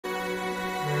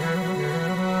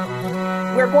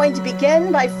We're going to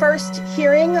begin by first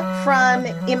hearing from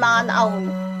Iman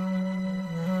Aoun.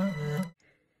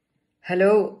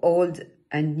 Hello, old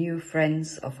and new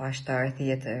friends of Ashtar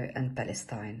Theatre and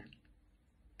Palestine.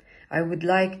 I would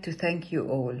like to thank you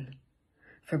all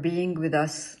for being with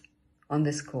us on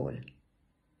this call.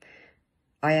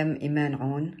 I am Iman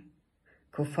Aoun,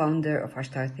 co-founder of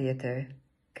Ashtar Theatre,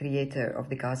 creator of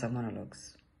the Gaza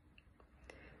Monologues.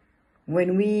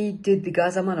 When we did the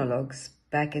Gaza Monologues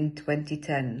back in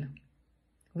 2010,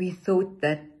 we thought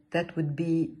that that would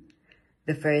be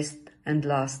the first and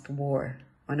last war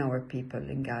on our people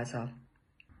in Gaza.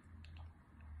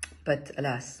 But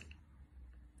alas,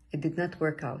 it did not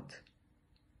work out.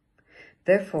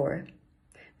 Therefore,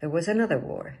 there was another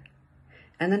war,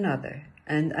 and another,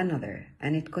 and another,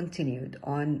 and it continued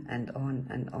on and on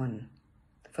and on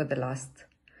for the last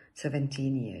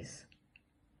 17 years.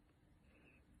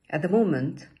 At the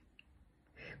moment,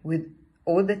 with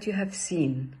all that you have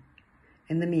seen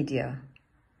in the media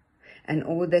and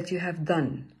all that you have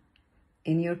done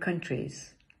in your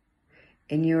countries,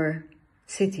 in your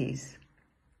cities,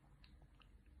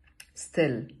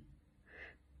 still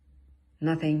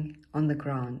nothing on the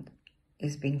ground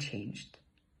is being changed.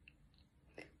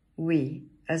 We,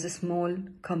 as a small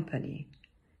company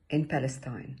in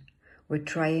Palestine, we're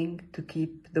trying to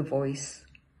keep the voice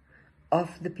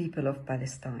of the people of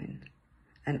Palestine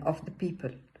and of the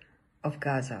people of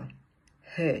Gaza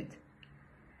heard.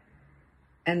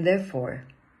 And therefore,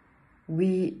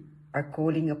 we are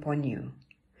calling upon you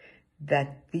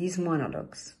that these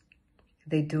monologues,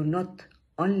 they do not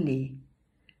only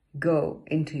go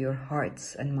into your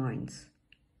hearts and minds,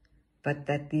 but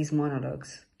that these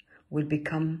monologues will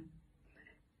become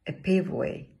a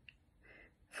paveway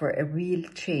for a real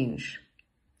change,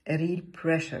 a real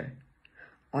pressure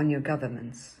on your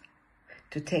governments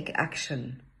to take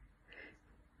action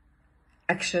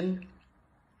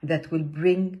that will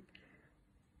bring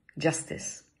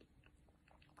justice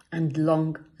and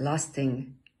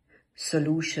long-lasting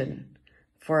solution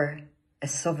for a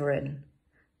sovereign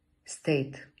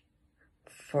state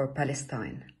for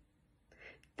Palestine,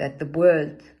 that the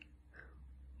world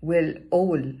will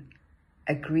all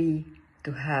agree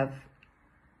to have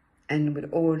and will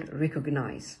all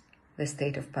recognize the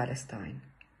state of Palestine.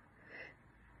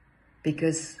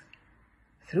 Because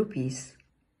through peace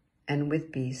and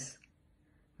with peace,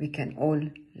 we can all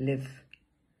live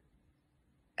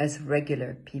as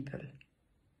regular people.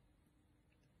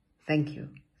 Thank you.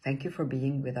 Thank you for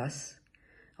being with us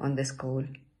on this call.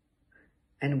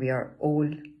 And we are all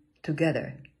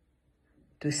together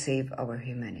to save our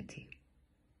humanity.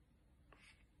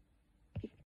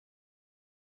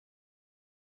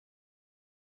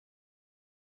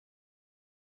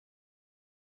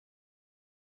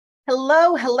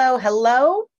 Hello, hello,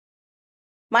 hello.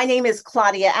 My name is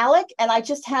Claudia Alick, and I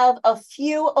just have a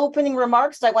few opening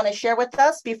remarks I want to share with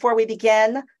us before we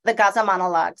begin the Gaza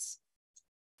Monologues.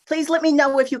 Please let me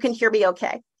know if you can hear me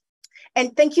okay.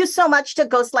 And thank you so much to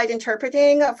Ghostlight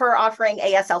Interpreting for offering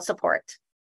ASL support.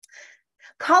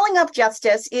 Calling Up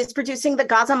Justice is producing the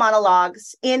Gaza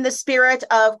Monologues in the spirit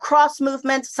of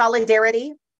cross-movement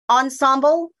solidarity,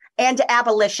 ensemble, and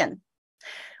abolition.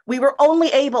 We were only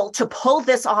able to pull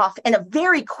this off in a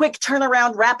very quick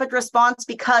turnaround, rapid response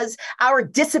because our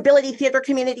disability theater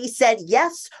community said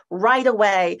yes right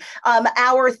away.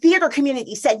 Our theater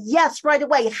community said yes right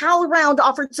away. HowlRound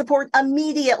offered support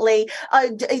immediately.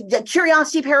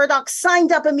 Curiosity Paradox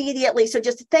signed up immediately. So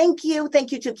just thank you.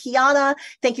 Thank you to Keyanna.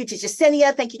 Thank you to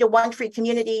Jesenia. Thank you to One Free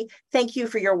Community. Thank you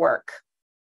for your work.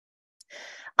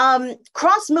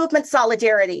 Cross-movement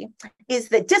solidarity is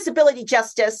the disability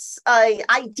justice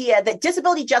idea that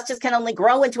disability justice can only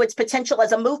grow into its potential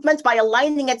as a movement by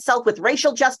aligning itself with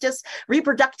racial justice,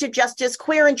 reproductive justice,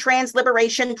 queer and trans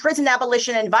liberation, prison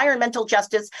abolition, environmental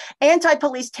justice,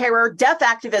 anti-police terror, deaf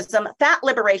activism, fat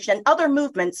liberation, and other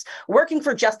movements working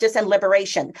for justice and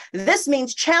liberation. This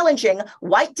means challenging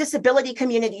white disability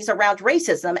communities around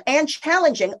racism and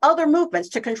challenging other movements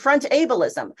to confront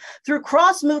ableism. Through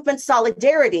cross-movement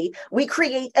solidarity, we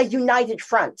create a united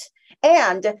front.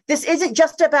 And this isn't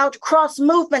just about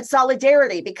cross-movement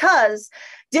solidarity, because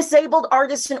disabled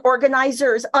artists and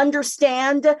organizers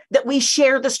understand that we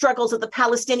share the struggles of the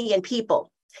Palestinian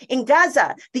people. In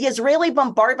Gaza, the Israeli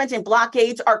bombardment and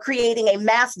blockades are creating a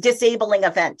mass disabling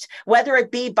event, whether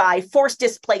it be by forced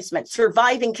displacement,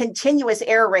 surviving continuous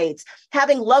air raids,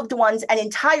 having loved ones and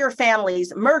entire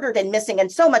families murdered and missing,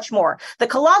 and so much more. The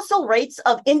colossal rates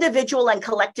of individual and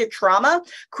collective trauma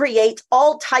create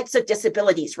all types of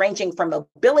disabilities, ranging from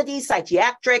mobility,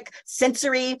 psychiatric,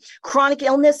 sensory, chronic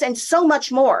illness, and so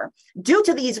much more. Due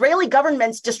to the Israeli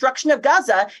government's destruction of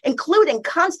Gaza, including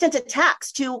constant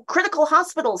attacks to critical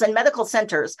hospitals and medical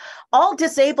centers, all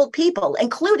disabled people,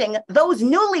 including those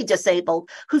newly disabled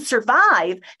who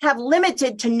survive, have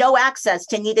limited to no access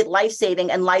to needed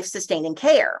life-saving and life-sustaining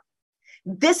care.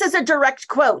 This is a direct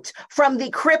quote from the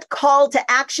CRIP call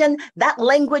to action. That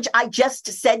language I just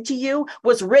said to you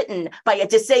was written by a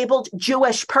disabled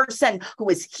Jewish person who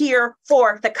is here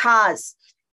for the cause.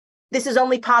 This is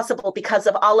only possible because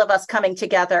of all of us coming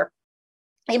together.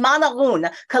 Iman Arun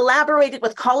collaborated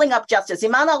with Calling Up Justice.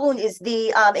 Iman Arun is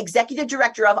the executive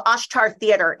director of Ashtar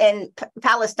Theatre in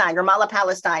Palestine, Ramallah,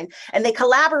 Palestine. And they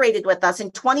collaborated with us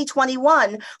in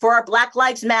 2021 for our Black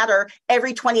Lives Matter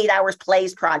Every 28 Hours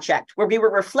Plays project, where we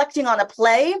were reflecting on a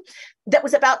play that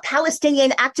was about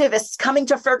Palestinian activists coming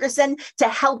to Ferguson to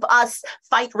help us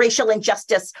fight racial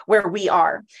injustice where we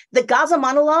are. The Gaza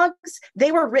Monologues,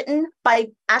 they were written by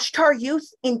Ashtar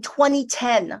youth in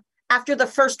 2010. After the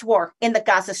first war in the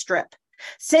Gaza Strip.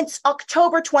 Since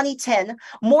October 2010,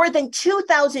 more than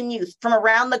 2,000 youth from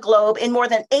around the globe in more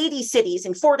than 80 cities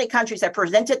in 40 countries have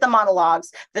presented the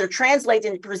monologues that are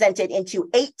translated and presented into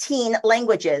 18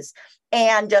 languages.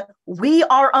 And we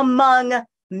are among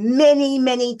many,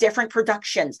 many different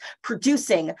productions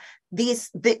producing this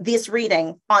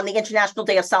reading on the International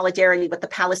Day of Solidarity with the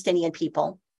Palestinian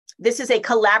People. This is a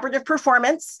collaborative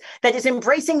performance that is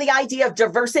embracing the idea of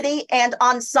diversity and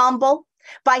ensemble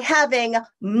by having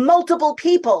multiple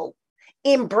people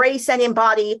embrace and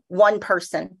embody one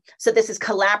person. So this is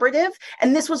collaborative,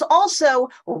 and this was also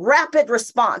rapid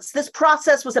response. This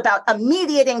process was about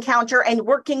immediate encounter and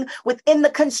working within the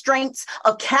constraints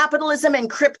of capitalism and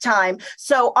CRIP time.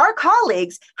 So our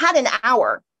colleagues had an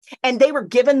hour, and they were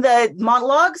given the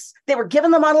monologues. They were given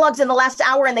the monologues in the last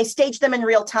hour, and they staged them in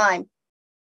real time.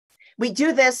 We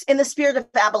do this in the spirit of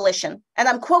abolition. And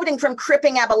I'm quoting from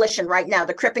Cripping Abolition right now,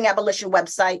 the Cripping Abolition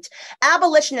website.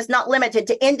 Abolition is not limited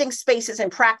to ending spaces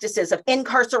and practices of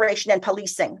incarceration and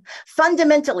policing.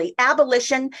 Fundamentally,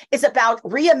 abolition is about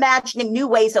reimagining new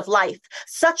ways of life,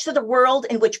 such that a world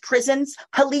in which prisons,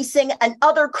 policing, and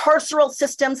other carceral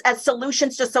systems as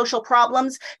solutions to social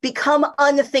problems become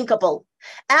unthinkable.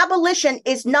 Abolition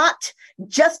is not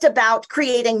just about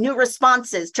creating new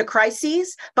responses to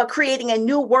crises, but creating a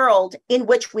new world in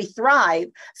which we thrive,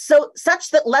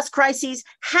 such that less crises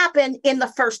happen in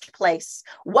the first place.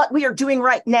 What we are doing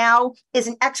right now is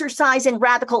an exercise in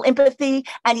radical empathy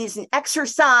and is an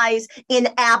exercise in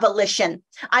abolition.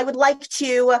 I would like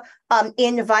to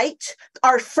invite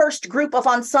our first group of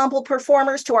ensemble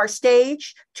performers to our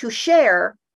stage to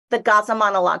share the Gaza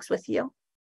Monologues with you.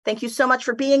 Thank you so much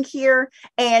for being here,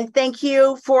 and thank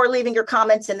you for leaving your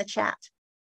comments in the chat.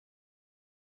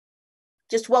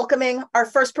 Just welcoming our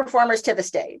first performers to the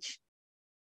stage.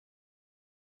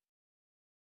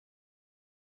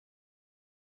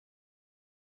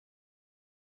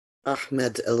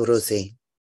 Ahmed El-Rozi,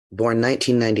 born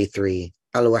 1993,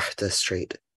 Al-Wahda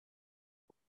Street.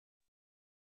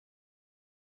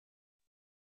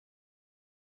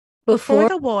 Before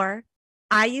the war,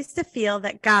 I used to feel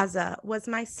that Gaza was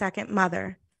my second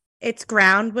mother. Its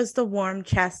ground was the warm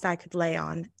chest I could lay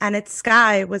on, and its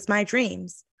sky was my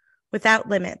dreams, without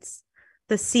limits.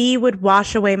 The sea would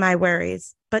wash away my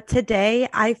worries, but today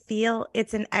I feel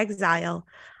it's an exile.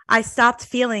 I stopped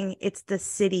feeling it's the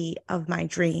city of my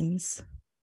dreams.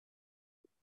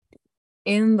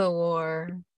 In the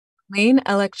war, main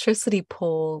electricity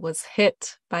pole was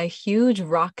hit by a huge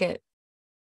rocket.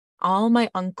 All my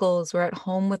uncles were at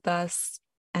home with us,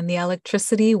 and the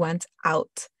electricity went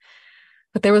out.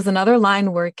 But there was another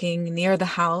line working near the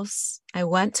house. I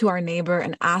went to our neighbor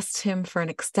and asked him for an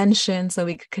extension so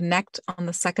we could connect on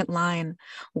the second line.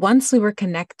 Once we were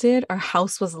connected, our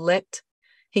house was lit.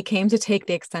 He came to take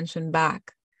the extension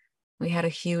back. We had a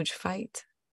huge fight.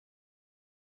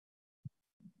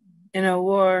 In a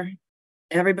war,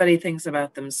 everybody thinks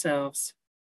about themselves.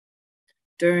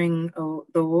 During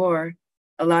the war,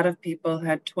 a lot of people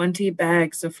had 20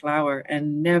 bags of flour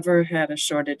and never had a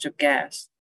shortage of gas,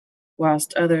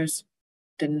 whilst others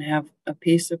didn't have a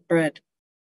piece of bread.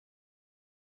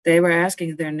 They were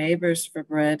asking their neighbors for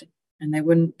bread, and they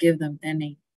wouldn't give them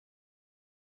any.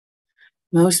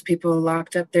 Most people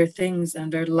locked up their things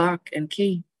under lock and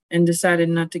key and decided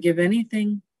not to give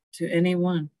anything to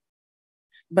anyone.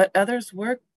 but others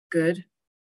were good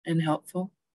and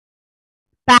helpful.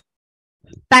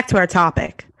 Back to our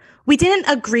topic. We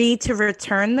didn't agree to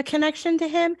return the connection to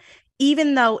him,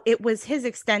 even though it was his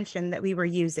extension that we were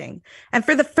using. And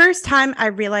for the first time, I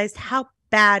realized how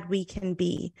bad we can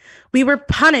be. We were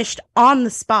punished on the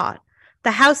spot.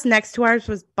 The house next to ours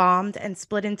was bombed and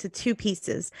split into two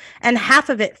pieces, and half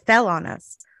of it fell on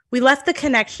us. We left the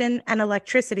connection and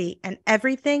electricity and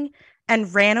everything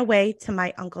and ran away to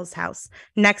my uncle's house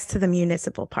next to the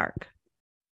municipal park.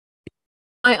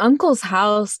 My uncle's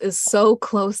house is so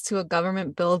close to a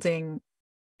government building.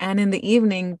 And in the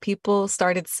evening, people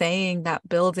started saying that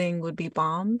building would be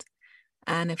bombed.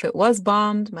 And if it was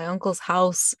bombed, my uncle's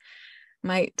house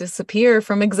might disappear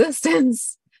from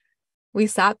existence. We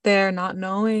sat there not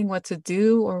knowing what to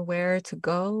do or where to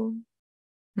go.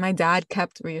 My dad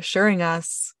kept reassuring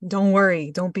us, don't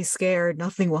worry, don't be scared,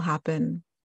 nothing will happen.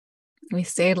 We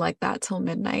stayed like that till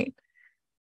midnight.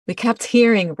 We kept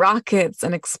hearing rockets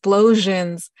and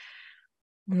explosions.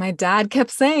 My dad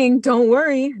kept saying, don't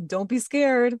worry, don't be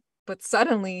scared. But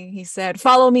suddenly he said,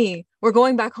 follow me, we're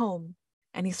going back home.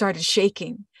 And he started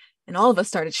shaking. And all of us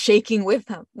started shaking with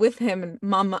him.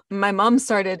 And my mom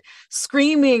started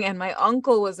screaming, and my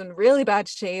uncle was in really bad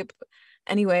shape.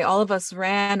 Anyway, all of us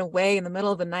ran away in the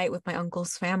middle of the night with my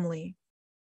uncle's family.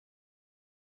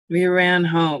 We ran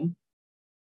home.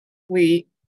 We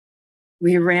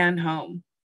ran home.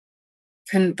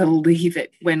 Couldn't believe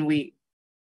it when we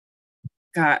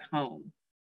got home.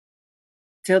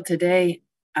 Till today,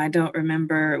 I don't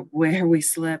remember where we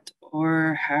slept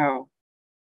or how.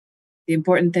 The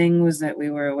important thing was that we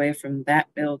were away from that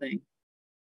building.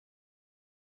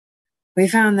 We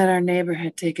found that our neighbor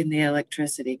had taken the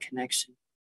electricity connection,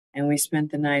 and we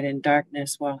spent the night in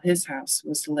darkness while his house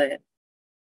was lit.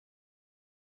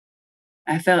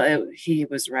 I felt he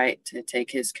was right to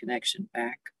take his connection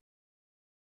back.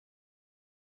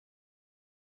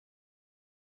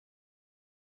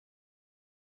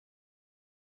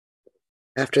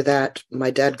 After that, my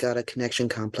dad got a connection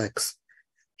complex.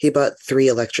 He bought 3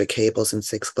 electric cables and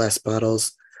 6 glass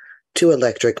bottles, 2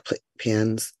 electric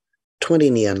pans, 20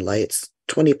 neon lights,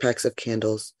 20 packs of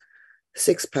candles,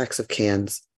 6 packs of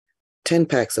cans, 10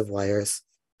 packs of wires,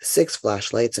 6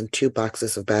 flashlights, and 2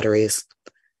 boxes of batteries.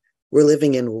 We're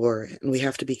living in war, and we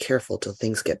have to be careful till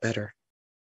things get better.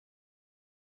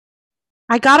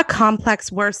 I got a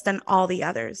complex worse than all the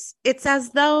others. It's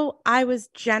as though I was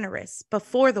generous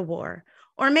before the war,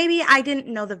 or maybe I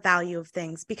didn't know the value of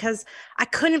things because I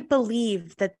couldn't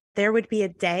believe that there would be a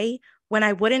day when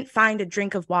I wouldn't find a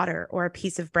drink of water or a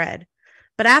piece of bread.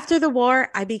 But after the war,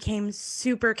 I became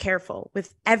super careful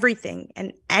with everything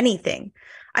and anything.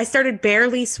 I started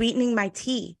barely sweetening my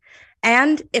tea.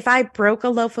 And if I broke a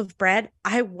loaf of bread,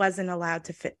 I wasn't allowed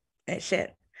to finish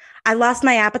it. I lost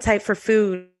my appetite for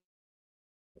food,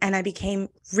 and I became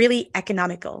really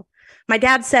economical. My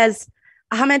dad says,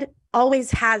 Ahmed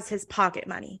always has his pocket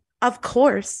money. Of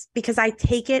course, because I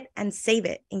take it and save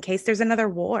it in case there's another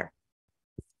war.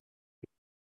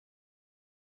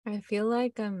 I feel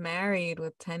like I'm married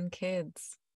with 10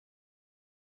 kids.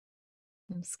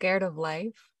 I'm scared of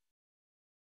life,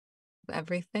 of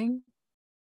everything,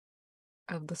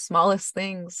 of the smallest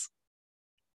things,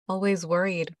 always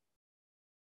worried.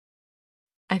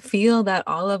 I feel that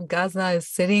all of Gaza is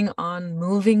sitting on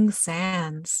moving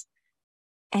sands.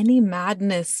 Any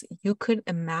madness you could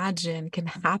imagine can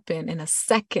happen in a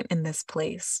second in this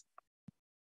place.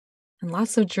 And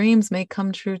lots of dreams may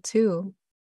come true too.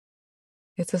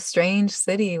 It's a strange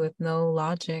city with no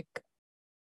logic.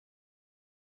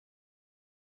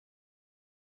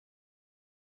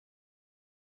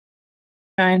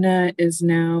 China is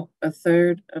now a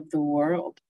third of the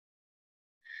world,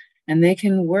 and they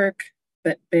can work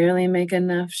but barely make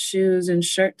enough shoes and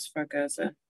shirts for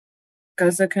Gaza.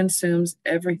 Gaza consumes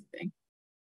everything,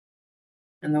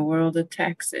 and the world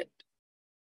attacks it.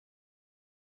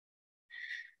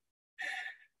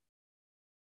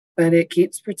 But it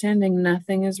keeps pretending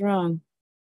nothing is wrong.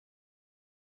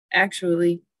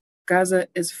 Actually, Gaza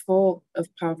is full of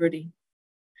poverty,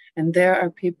 and there are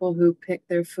people who pick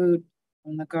their food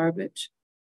from the garbage.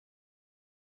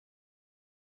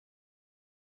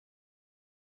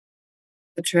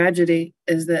 The tragedy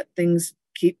is that things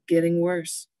keep getting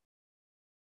worse.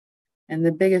 And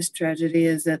the biggest tragedy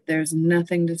is that there's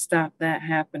nothing to stop that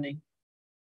happening.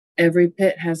 Every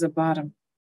pit has a bottom,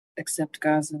 except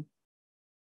Gaza.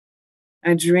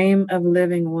 I dream of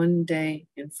living one day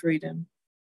in freedom.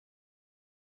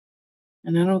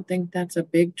 And I don't think that's a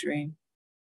big dream,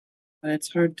 but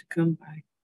it's hard to come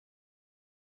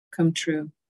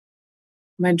true.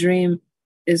 My dream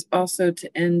is also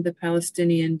to end the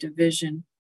Palestinian division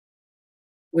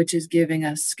which is giving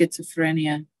us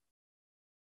schizophrenia.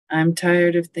 I'm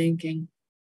tired of thinking,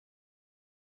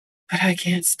 but I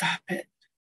can't stop it.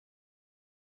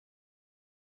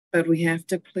 But we have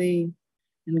to plead,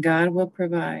 and God will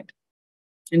provide.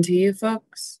 And to you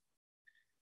folks,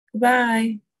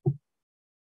 goodbye.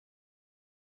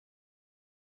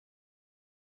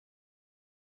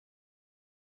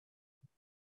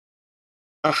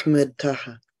 Ahmed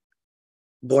Taha,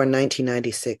 born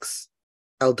 1996,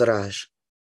 Al-Daraj.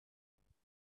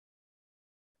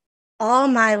 All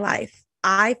my life,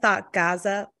 I thought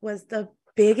Gaza was the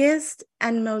biggest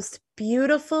and most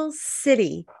beautiful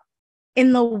city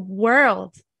in the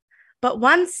world. But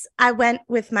once I went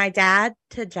with my dad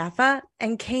to Jaffa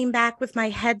and came back with my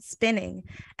head spinning.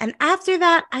 And after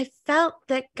that, I felt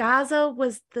that Gaza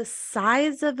was the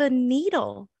size of a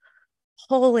needle,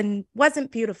 whole and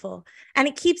wasn't beautiful. And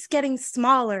it keeps getting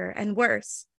smaller and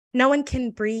worse. No one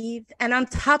can breathe. And on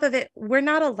top of it, we're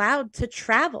not allowed to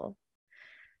travel.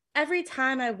 Every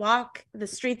time I walk the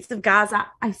streets of Gaza,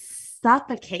 I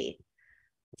suffocate.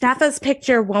 Jaffa's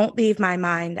picture won't leave my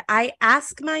mind. I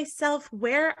ask myself,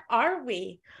 where are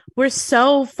we? We're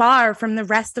so far from the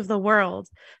rest of the world.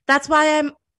 That's why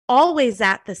I'm always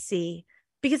at the sea,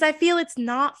 because I feel it's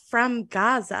not from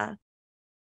Gaza.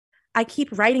 I keep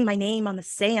writing my name on the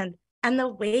sand, and the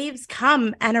waves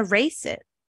come and erase it.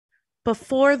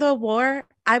 Before the war,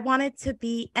 I wanted to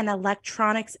be an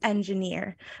electronics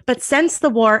engineer. But since the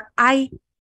war, I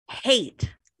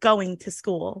hate going to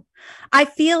school. I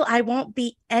feel I won't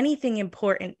be anything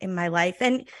important in my life.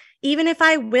 And even if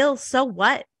I will, so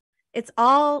what? It's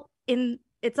all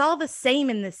the same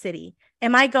in the city.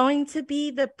 Am I going to be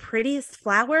the prettiest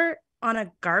flower on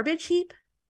a garbage heap?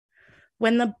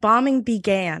 When the bombing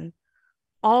began,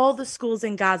 all the schools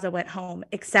in Gaza went home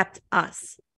except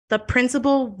us. The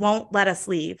principal won't let us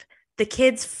leave. The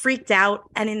kids freaked out,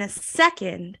 and in a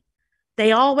second,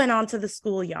 they all went onto the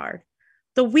schoolyard.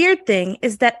 The weird thing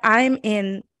is that I'm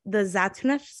in the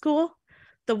Zatunash school,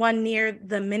 the one near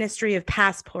the Ministry of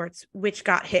Passports, which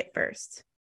got hit first.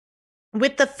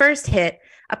 With the first hit,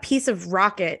 a piece of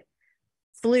rocket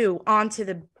flew onto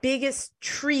the biggest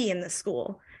tree in the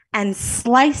school and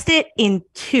sliced it in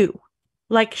two,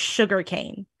 like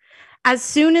sugarcane. As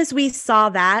soon as we saw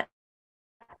that,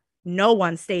 no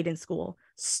one stayed in school,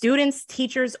 students,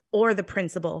 teachers, or the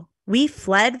principal. We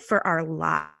fled for our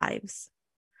lives.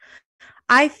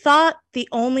 I thought the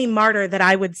only martyr that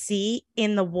I would see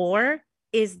in the war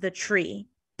is the tree.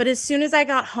 But as soon as I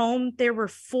got home, there were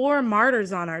 4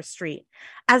 martyrs on our street,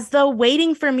 as though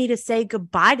waiting for me to say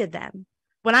goodbye to them.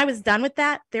 When I was done with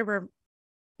that,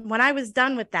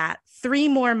 3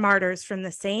 more martyrs from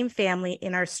the same family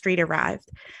in our street arrived.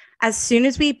 As soon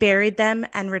as we buried them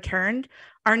and returned,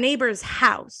 our neighbor's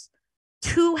house,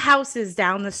 2 houses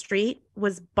down the street,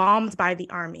 was bombed by the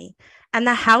army, and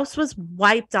the house was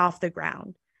wiped off the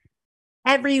ground.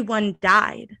 Everyone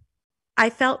died. I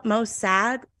felt most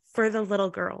sad for the little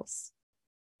girls.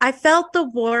 I felt the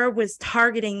war was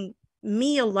targeting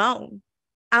me alone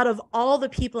out of all the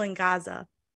people in Gaza.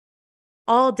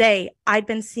 All day, I'd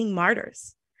been seeing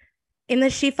martyrs. In the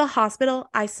Shifa hospital,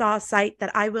 I saw a sight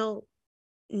that I will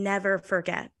never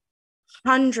forget.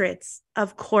 Hundreds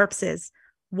of corpses,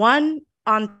 one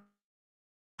on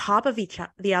top of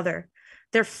the other.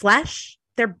 Their flesh,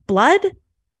 their blood,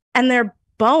 and their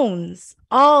bones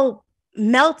all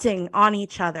melting on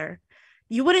each other.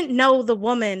 You wouldn't know the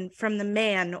woman from the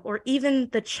man or even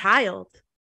the child.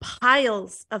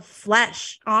 Piles of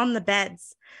flesh on the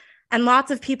beds, and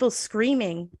lots of people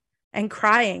screaming and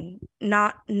crying,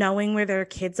 not knowing where their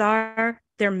kids are,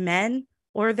 their men,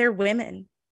 or their women.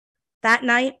 That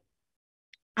night,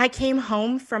 I came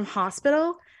home from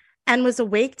hospital and was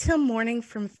awake till morning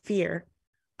from fear.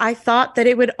 I thought that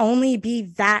it would only be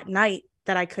that night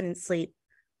that I couldn't sleep.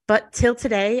 But till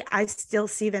today, I still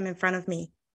see them in front of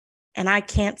me, and I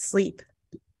can't sleep.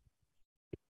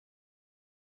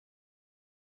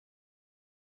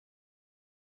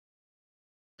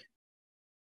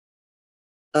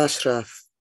 Ashraf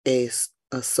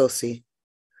Assosi,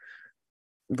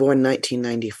 born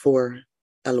 1994,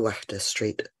 Al Wahda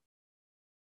Street.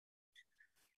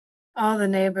 All the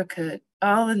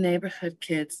neighborhood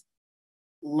kids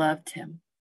loved him.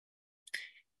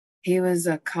 He was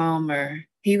calmer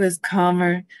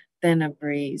than a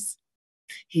breeze.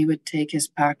 He would take his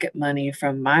pocket money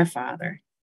from my father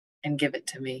and give it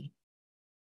to me.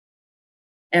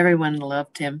 Everyone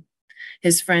loved him.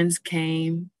 His friends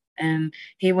came, and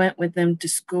he went with them to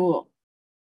school.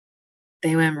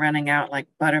 They went running out like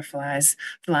butterflies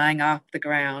flying off the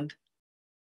ground,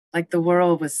 like the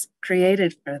world was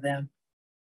created for them.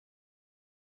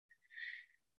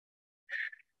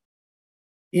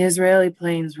 The Israeli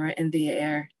planes were in the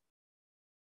air.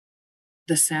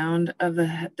 The sound of the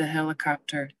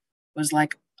helicopter was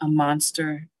like a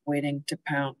monster waiting to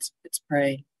pounce its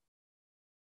prey.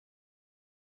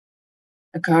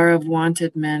 A car of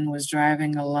wanted men was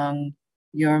driving along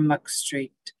Yarmouk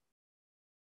Street,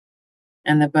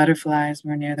 and the butterflies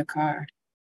were near the car.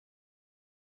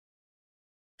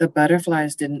 The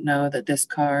butterflies didn't know that this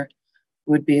car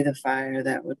would be the fire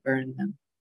that would burn them.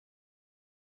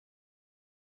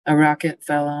 A rocket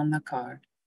fell on the car.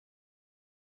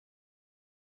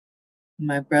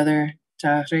 My brother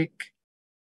Tariq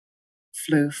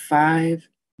flew 5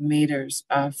 meters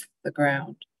off the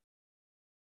ground.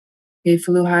 He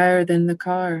flew higher than the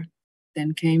car,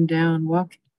 then came down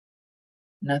walking.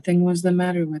 Nothing was the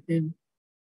matter with him.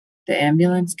 The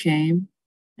ambulance came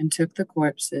and took the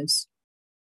corpses.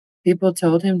 People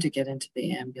told him to get into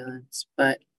the ambulance,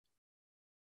 but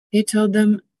he told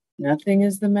them, nothing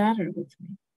is the matter with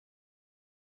me.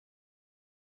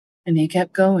 And he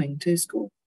kept going to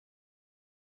school.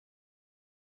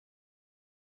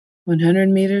 100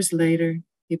 meters later,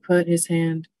 he put his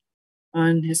hand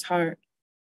on his heart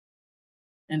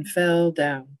and fell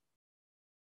down,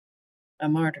 a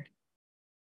martyr.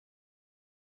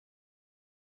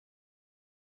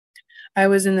 I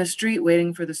was in the street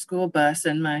waiting for the school bus,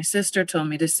 and my sister told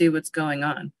me to see what's going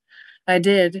on. I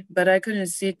did, but I couldn't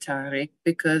see Tariq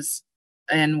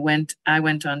I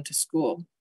went on to school.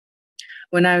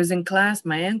 When I was in class,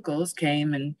 my uncles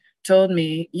came and told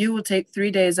me, you will take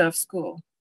 3 days off school.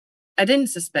 I didn't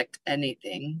suspect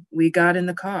anything. We got in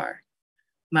the car.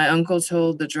 My uncle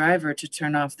told the driver to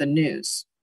turn off the news.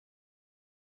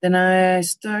 Then I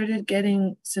started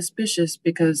getting suspicious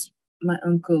because my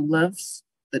uncle loves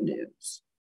the news.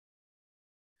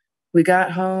 We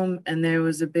got home and there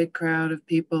was a big crowd of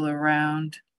people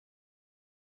around.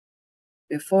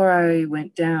 Before I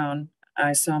went down,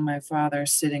 I saw my father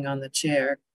sitting on the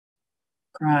chair,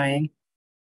 crying.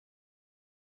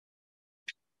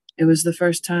 It was the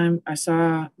first time I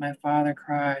saw my father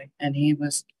cry, and he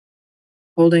was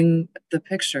holding the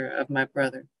picture of my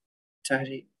brother,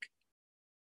 Tariq.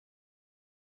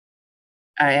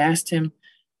 I asked him,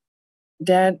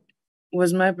 Dad,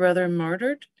 was my brother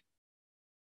martyred?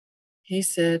 He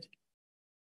said,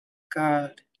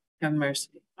 God have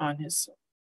mercy on his soul.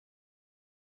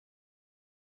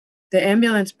 The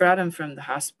ambulance brought him from the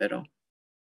hospital.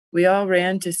 We all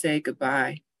ran to say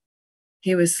goodbye.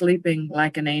 He was sleeping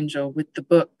like an angel with the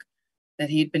book that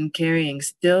he'd been carrying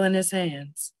still in his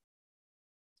hands.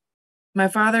 My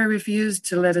father refused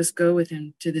to let us go with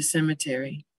him to the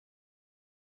cemetery.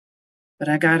 But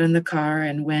I got in the car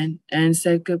and went and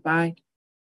said goodbye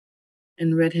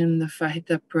and read him the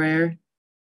Fahita prayer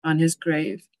on his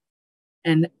grave.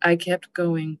 And I kept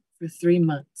going for 3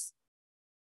 months,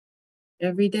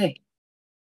 every day,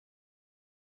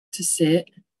 to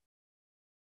sit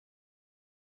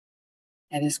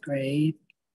at his grave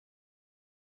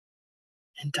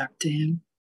and talk to him.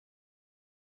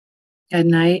 At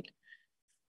night,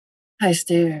 I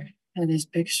stare at his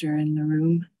picture in the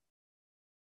room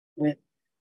with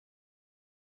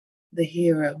the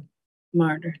hero,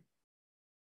 martyr,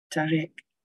 Tariq,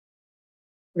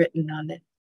 written on it.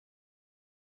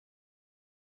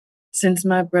 Since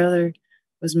my brother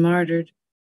was martyred,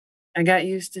 I got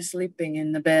used to sleeping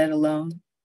in the bed alone.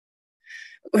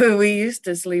 We used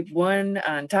to sleep one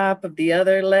on top of the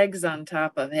other, legs on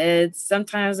top of heads.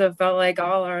 Sometimes it felt like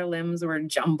all our limbs were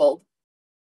jumbled.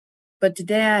 But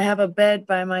today I have a bed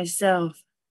by myself.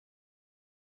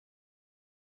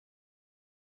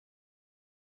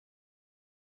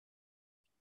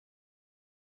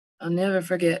 I'll never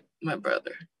forget my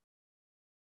brother.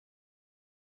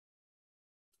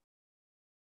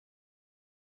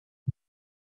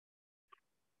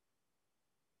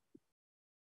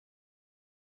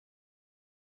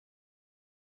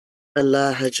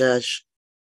 Allah Hajjaj,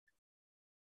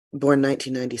 born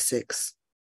 1996.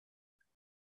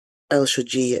 El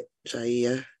Shujaiya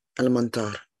Al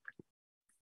Mantar.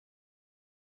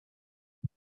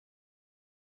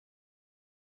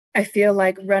 I feel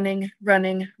like running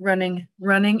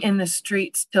in the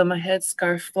streets till my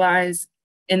headscarf flies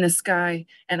in the sky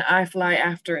and I fly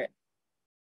after it.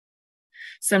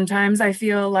 Sometimes I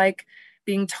feel like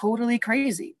being totally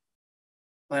crazy,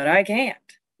 but I can't.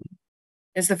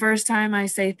 It's the first time I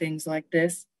say things like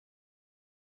this.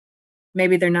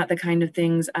 Maybe they're not the kind of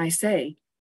things I say,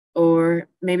 or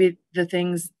maybe the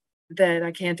things that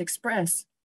I can't express,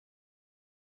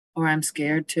 or I'm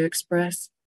scared to express.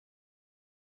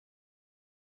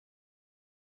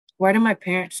 Why do my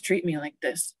parents treat me like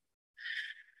this?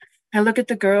 I look at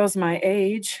the girls my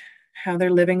age, how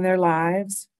they're living their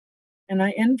lives, and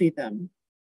I envy them.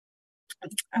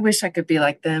 I wish I could be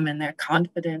like them in their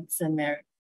confidence and their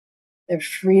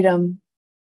freedom.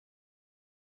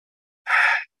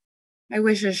 I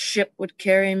wish a ship would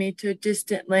carry me to a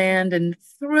distant land and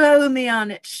throw me on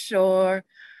its shore,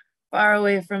 far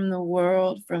away from the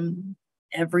world, from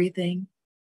everything,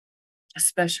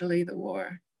 especially the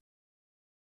war.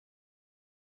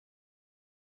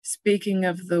 Speaking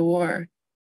of the war,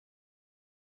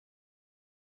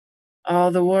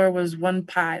 all the war was one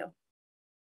pile,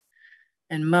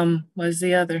 and Mum was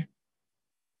the other.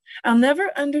 I'll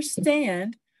never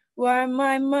understand why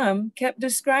my mum kept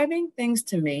describing things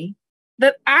to me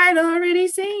that I'd already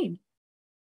seen.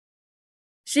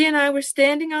 She and I were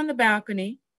standing on the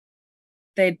balcony.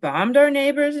 They'd bombed our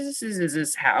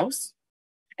neighbor's house,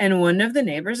 and one of the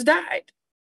neighbors died.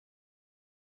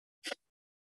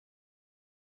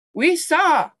 We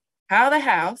saw how the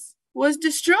house was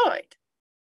destroyed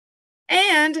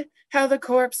and how the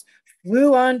corpse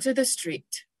flew onto the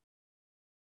street.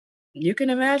 You can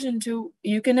imagine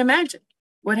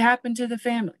what happened to the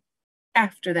family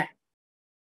after that.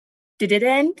 Did it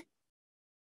end?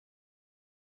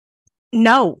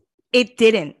 No, it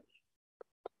didn't.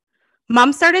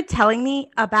 Mom started telling me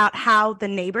about how the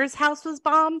neighbor's house was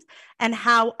bombed and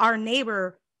how our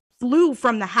neighbor flew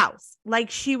from the house, like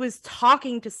she was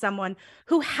talking to someone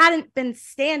who hadn't been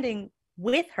standing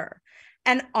with her.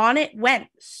 And on it went,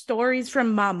 stories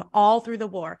from Mom all through the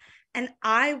war. And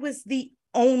I was the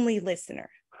only listener.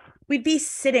 We'd be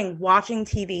sitting watching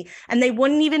TV, and they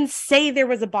wouldn't even say there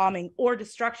was a bombing or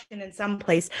destruction in some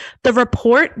place. The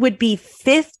report would be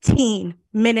 15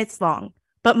 minutes long,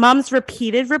 but Mom's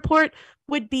repeated report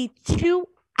would be 2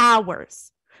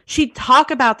 hours. She'd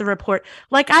talk about the report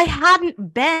like I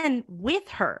hadn't been with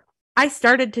her. I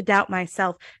started to doubt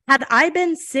myself. Had I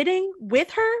been sitting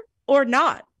with her or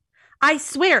not? I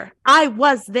swear I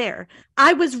was there.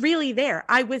 I was really there.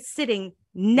 I was sitting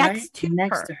next to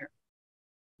her.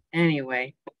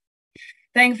 Anyway,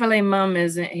 thankfully Mum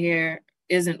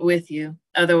isn't with you.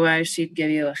 Otherwise, she'd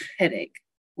give you a headache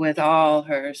with all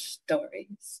her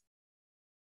stories.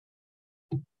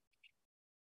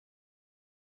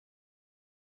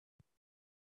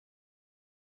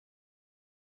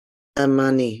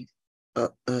 Amani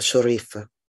Sharifa,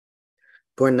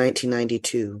 born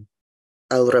 1992,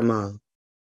 Al Ramal.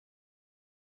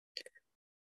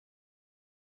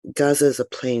 Gaza is a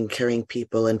plane carrying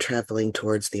people and traveling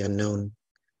towards the unknown,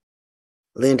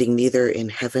 landing neither in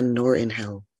heaven nor in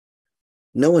hell.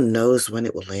 No one knows when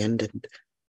it will land, and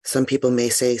some people may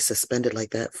say suspended like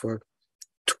that for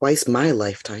twice my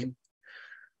lifetime.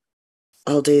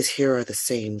 All days here are the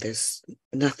same. There's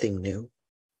nothing new.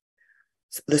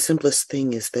 The simplest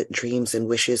thing is that dreams and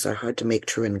wishes are hard to make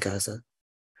true in Gaza,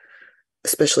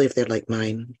 especially if they're like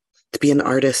mine. To be an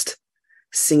artist,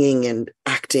 singing and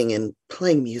acting and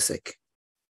playing music.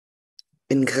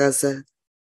 In Gaza,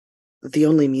 the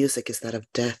only music is that of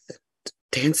death and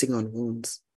dancing on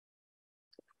wounds.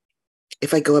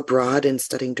 If I go abroad and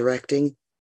studying directing,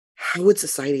 how would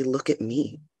society look at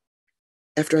me?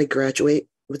 After I graduate,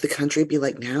 would the country be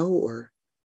like now or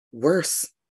worse?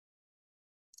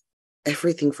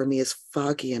 Everything for me is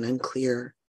foggy and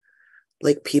unclear,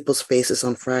 like people's faces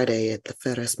on Friday at the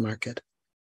Ferris market,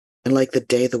 and like the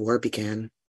day the war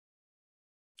began.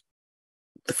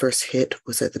 The first hit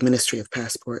was at the Ministry of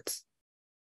Passports.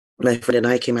 My friend and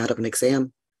I came out of an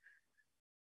exam.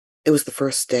 It was the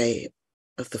first day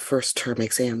of the first term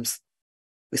exams.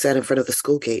 We sat in front of the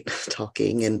school gate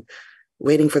talking and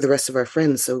waiting for the rest of our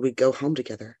friends so we'd go home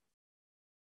together.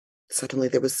 Suddenly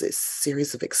there was a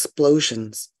series of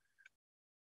explosions.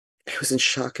 I was in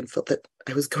shock and felt that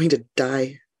I was going to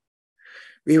die.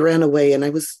 We ran away and I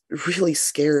was really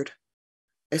scared.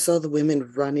 I saw the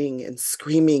women running and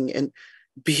screaming and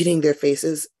beating their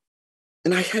faces,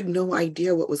 and I had no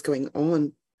idea what was going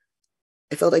on.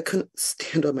 I felt I couldn't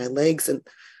stand on my legs and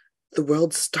the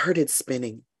world started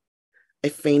spinning. I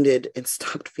fainted and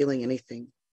stopped feeling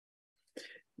anything.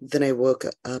 Then I woke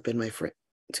up to my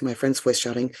friend's voice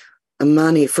shouting,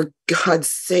 "Amani, for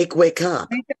God's sake, wake up."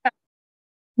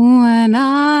 When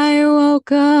I woke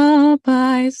up,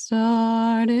 I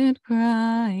started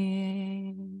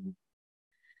crying,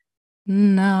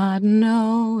 not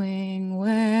knowing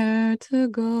where to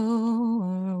go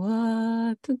or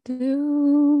what to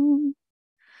do.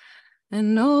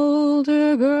 An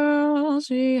older girl,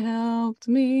 she helped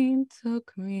me,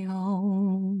 took me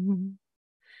home.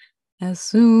 As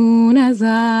soon as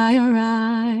I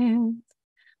arrived,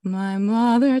 my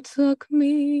mother took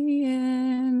me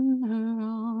in her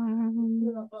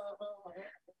arms.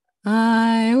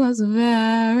 I was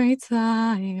very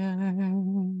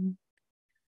tired,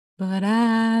 but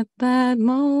at that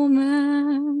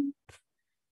moment,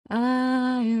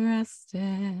 I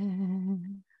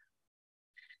rested.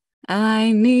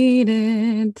 I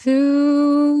needed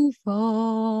to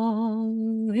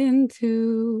fall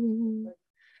into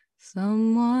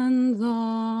someone's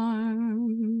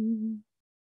arms.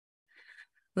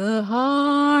 The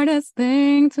hardest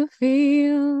thing to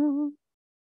feel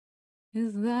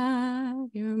is that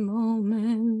your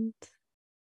moment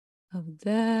of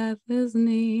death is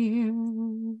near.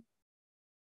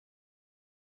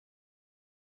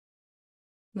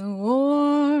 The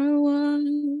war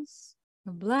was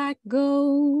a black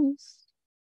ghost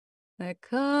that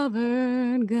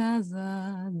covered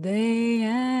Gaza day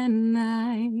and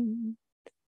night.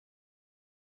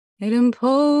 It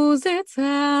imposed its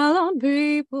hell on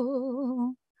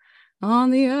people,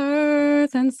 on the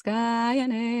earth and sky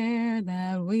and air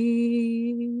that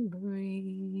we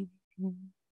breathe.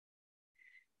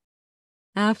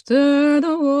 After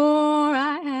the war,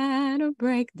 I had a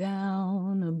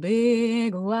breakdown, a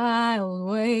big wild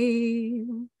wave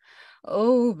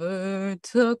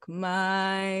overtook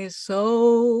my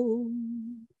soul.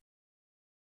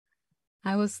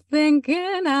 I was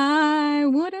thinking I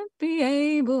wouldn't be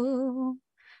able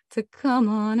to come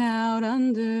on out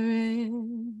under it.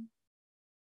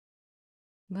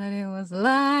 But it was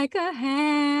like a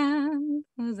hand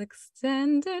was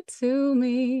extended to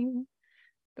me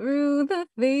through the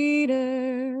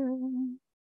theater,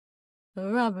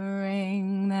 the rubber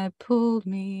ring that pulled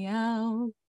me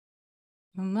out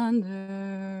from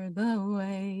under the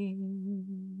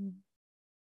weight.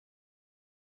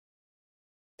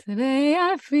 Today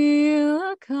I feel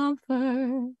a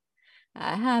comfort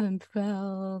I haven't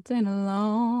felt in a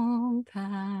long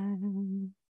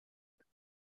time.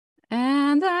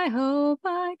 And I hope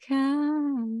I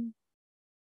can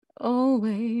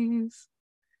always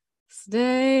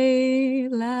stay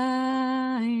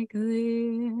like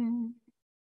this.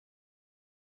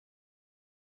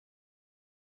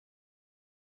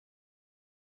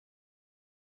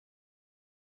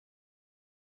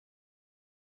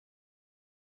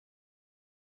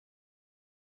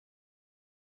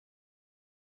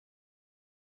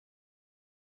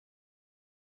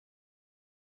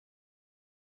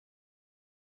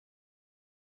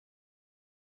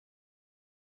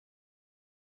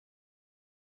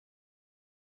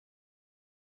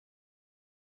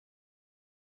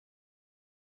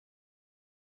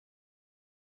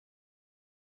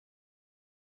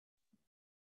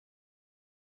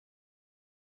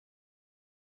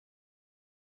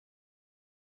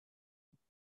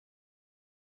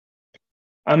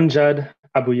 Amjad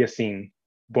Abu Yassin,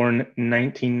 born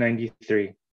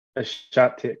 1993,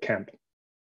 Ashtar camp.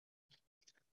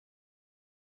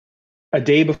 A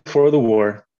day before the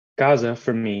war, Gaza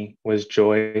for me was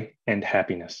joy and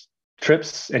happiness.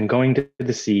 Trips and going to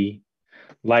the sea,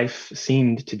 life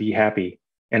seemed to be happy,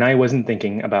 and I wasn't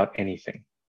thinking about anything.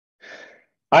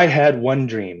 I had one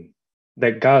dream,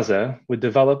 that Gaza would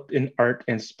develop in art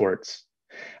and sports.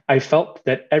 I felt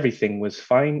that everything was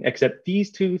fine except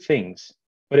these two things.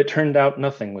 But it turned out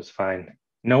nothing was fine.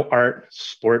 No art,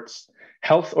 sports,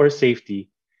 health, or safety.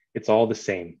 It's all the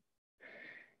same.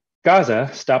 Gaza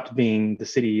stopped being the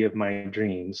city of my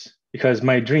dreams because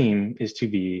my dream is to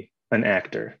be an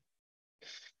actor.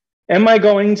 Am I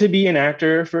going to be an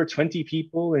actor for 20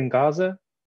 people in Gaza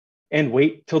and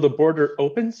wait till the border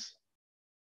opens?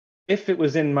 If it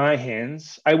was in my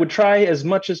hands, I would try as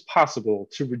much as possible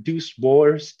to reduce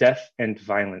wars, death, and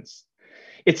violence.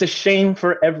 It's a shame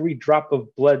for every drop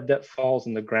of blood that falls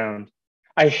on the ground.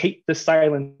 I hate the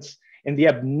silence and the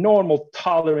abnormal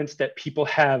tolerance that people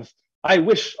have. I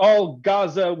wish all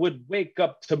Gaza would wake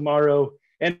up tomorrow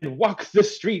and walk the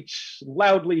streets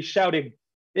loudly shouting,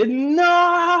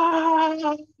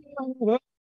 "Enough!"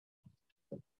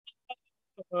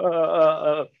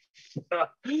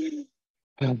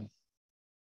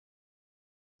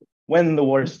 When the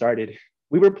war started,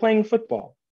 we were playing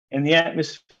football, and the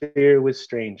atmosphere was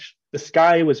strange. The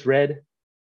sky was red.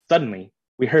 Suddenly,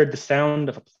 we heard the sound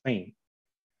of a plane.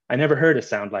 I never heard a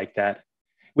sound like that.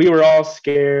 We were all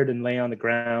scared and lay on the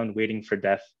ground waiting for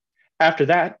death. After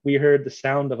that, we heard the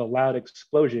sound of a loud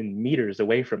explosion meters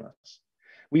away from us.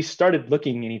 We started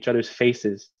looking in each other's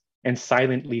faces and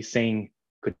silently saying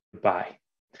goodbye.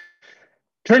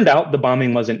 Turned out the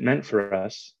bombing wasn't meant for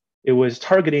us. It was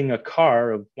targeting a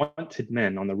car of wanted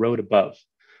men on the road above,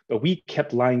 but we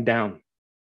kept lying down,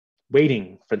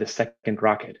 waiting for the second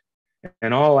rocket.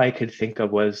 And all I could think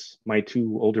of was my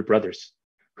two older brothers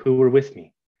who were with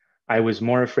me. I was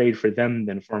more afraid for them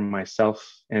than for myself,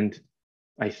 and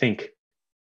I think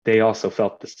they also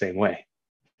felt the same way.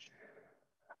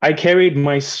 I carried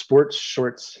my sports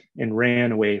shorts and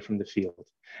ran away from the field.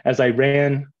 As I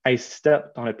ran, I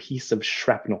stepped on a piece of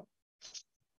shrapnel.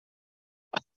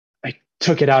 I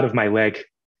took it out of my leg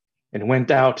and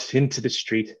went out into the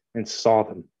street and saw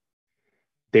them.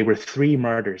 They were 3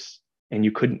 martyrs, and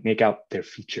you couldn't make out their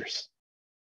features.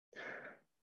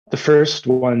 The first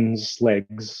one's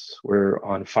legs were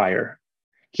on fire.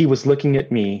 He was looking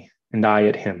at me and I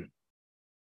at him.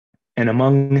 And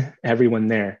among everyone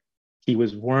there, he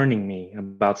was warning me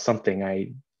about something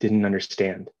I didn't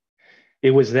understand.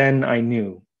 It was then I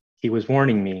knew he was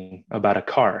warning me about a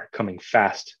car coming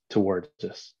fast towards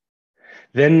us.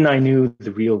 Then I knew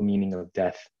the real meaning of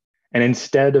death. And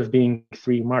instead of being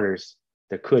 3 martyrs,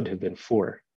 there could have been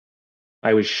 4.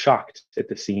 I was shocked at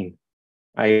the scene.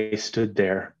 I stood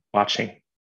there watching.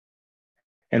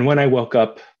 And when I woke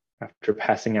up after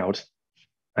passing out,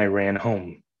 I ran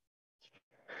home.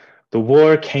 The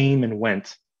war came and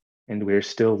went, and we're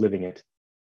still living it.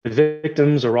 The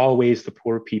victims are always the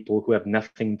poor people who have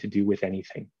nothing to do with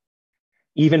anything.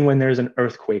 Even when there's an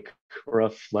earthquake or a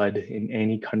flood in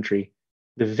any country,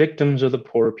 the victims are the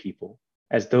poor people,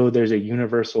 as though there's a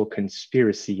universal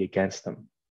conspiracy against them.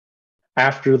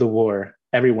 After the war,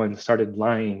 everyone started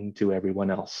lying to everyone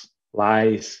else.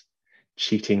 Lies,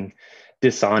 cheating,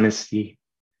 dishonesty,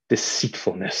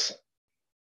 deceitfulness.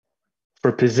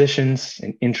 For positions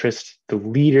and interest, the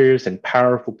leaders and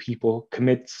powerful people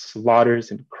commit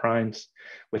slaughters and crimes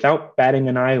without batting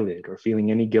an eyelid or feeling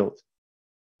any guilt.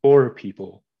 Poor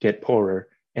people get poorer,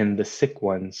 and the sick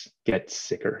ones get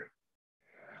sicker.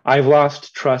 I've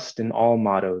lost trust in all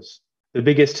mottos. The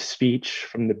biggest speech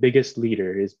from the biggest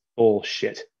leader is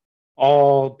bullshit.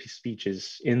 All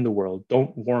speeches in the world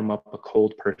don't warm up a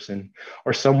cold person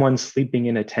or someone sleeping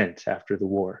in a tent after the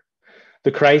war.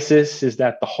 The crisis is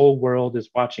that the whole world is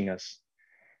watching us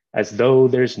as though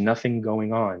there's nothing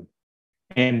going on,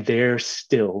 and they're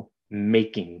still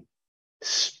making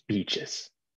speeches.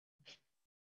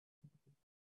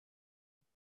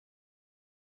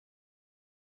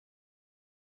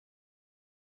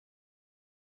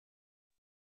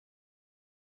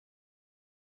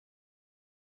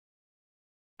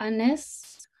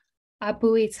 Anis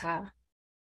Abuita,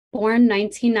 born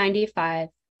 1995,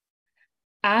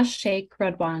 Ash Sheikh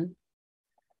Radwan.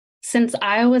 Since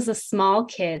I was a small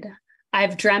kid,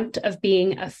 I've dreamt of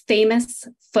being a famous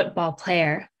football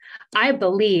player. I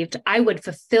believed I would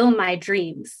fulfill my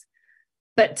dreams.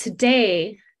 But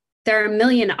today, there are a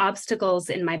million obstacles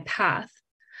in my path.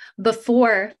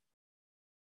 Before,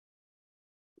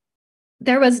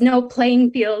 there was no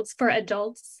playing fields for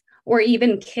adults or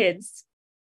even kids.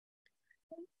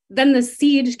 Then the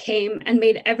siege came and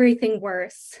made everything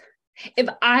worse. If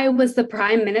I was the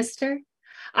prime minister,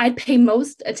 I'd pay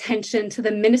most attention to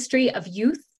the Ministry of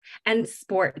Youth and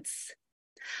Sports.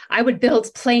 I would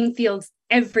build playing fields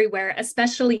everywhere,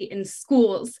 especially in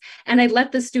schools, and I'd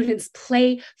let the students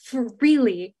play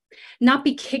freely, not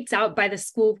be kicked out by the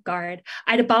school guard.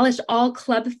 I'd abolish all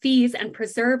club fees and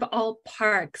preserve all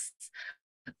parks.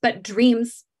 But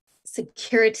dreams,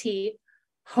 security,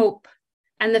 hope,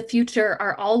 and the future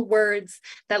are all words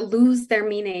that lose their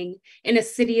meaning in a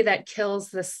city that kills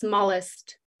the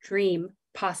smallest dream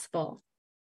possible.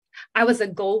 I was a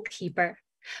goalkeeper,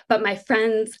 but my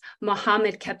friends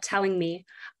Mohammed kept telling me,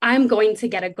 I'm going to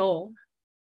get a goal,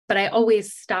 but I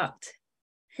always stopped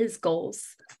his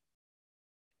goals.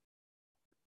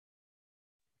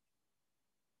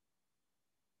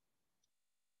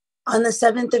 On the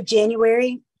 7th of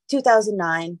January,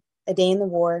 2009, a day in the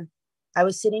war, I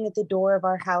was sitting at the door of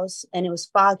our house and it was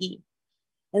foggy.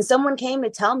 And someone came to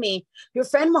tell me, your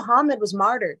friend Mohammed was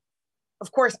martyred.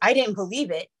 Of course, I didn't believe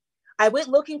it. I went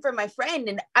looking for my friend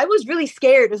and I was really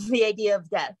scared of the idea of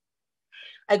death.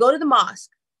 I go to the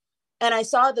mosque and I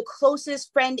saw the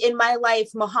closest friend in my life,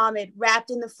 Mohammed,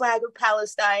 wrapped in the flag of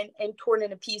Palestine and torn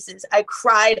into pieces. I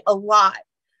cried a lot.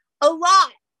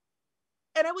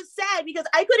 And I was sad because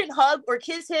I couldn't hug or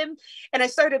kiss him, and I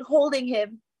started holding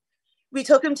him. We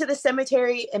took him to the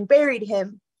cemetery and buried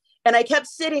him. And I kept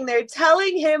sitting there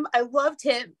telling him I loved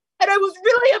him. And I was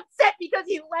really upset because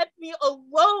he left me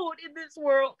alone in this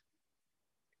world.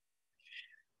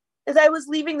 As I was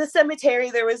leaving the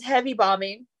cemetery, there was heavy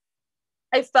bombing.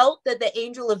 I felt that the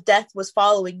angel of death was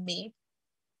following me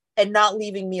and not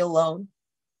leaving me alone.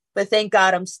 But thank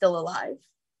God I'm still alive.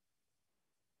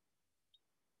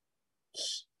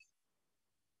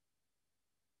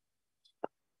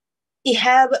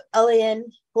 Ihab Aliyan,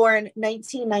 born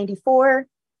 1994,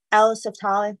 Alice of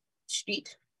Tala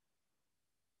Street.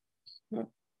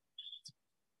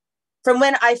 From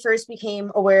when I first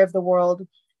became aware of the world,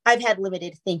 I've had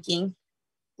limited thinking.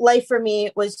 Life for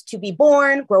me was to be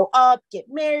born, grow up, get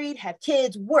married, have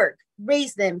kids, work,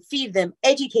 raise them, feed them,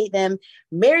 educate them,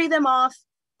 marry them off,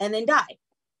 and then die.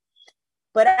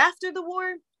 But after the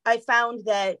war, I found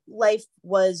that life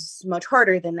was much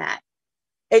harder than that.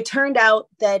 It turned out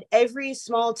that every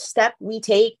small step we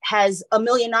take has a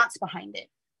million knots behind it.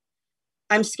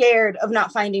 I'm scared of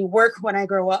not finding work when I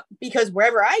grow up because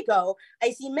wherever I go,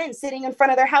 I see men sitting in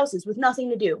front of their houses with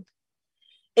nothing to do.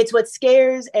 It's what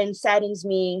scares and saddens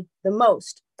me the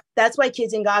most. That's why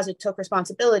kids in Gaza took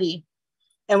responsibility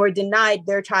and were denied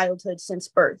their childhood since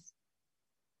birth.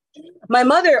 My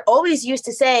mother always used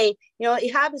to say,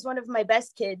 Ihab is one of my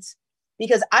best kids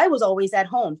because I was always at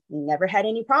home, never had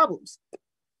any problems.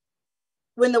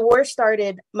 When the war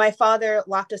started, my father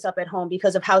locked us up at home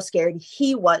because of how scared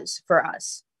he was for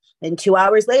us. And 2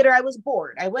 hours later, I was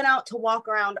bored. I went out to walk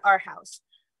around our house.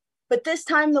 But this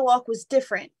time the walk was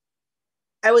different.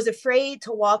 I was afraid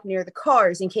to walk near the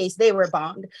cars in case they were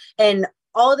bombed. And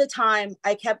all the time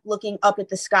I kept looking up at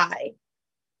the sky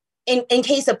in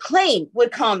case a plane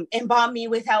would come and bomb me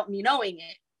without me knowing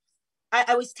it.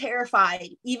 I was terrified,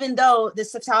 even though the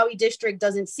Saftawi district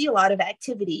doesn't see a lot of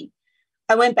activity.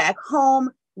 I went back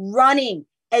home running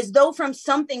as though from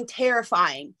something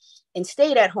terrifying and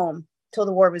stayed at home till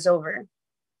the war was over.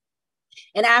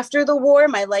 And after the war,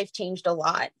 my life changed a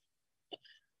lot.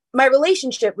 My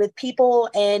relationship with people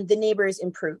and the neighbors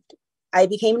improved. I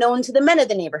became known to the men of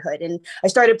the neighborhood, and I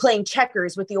started playing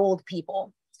checkers with the old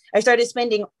people. I started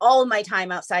spending all my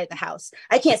time outside the house.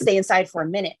 I can't stay inside for a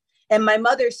minute. And my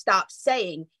mother stopped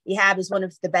saying Ihab is one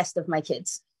of the best of my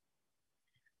kids.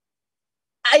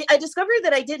 I discovered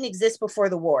that I didn't exist before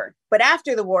the war, but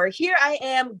after the war, here I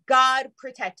am, God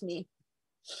protect me.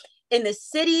 In the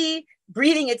city,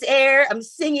 breathing its air, I'm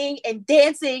singing and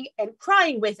dancing and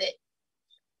crying with it.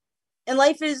 And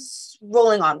life is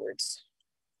rolling onwards.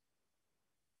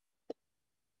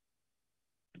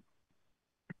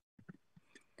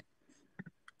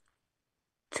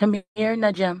 Tamir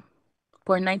Najem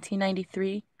for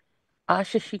 1993,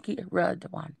 Ashashiki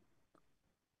Radwan.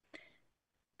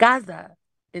 Gaza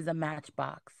is a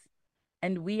matchbox,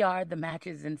 and we are the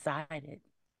matches inside it.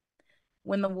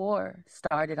 When the war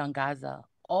started on Gaza,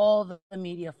 all the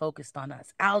media focused on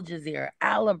us. Al Jazeera,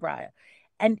 Al Arabia,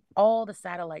 and all the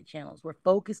satellite channels were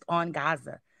focused on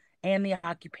Gaza and the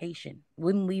occupation,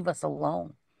 wouldn't leave us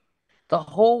alone. The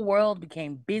whole world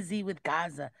became busy with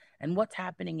Gaza and what's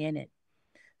happening in it.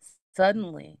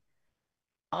 Suddenly,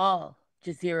 Al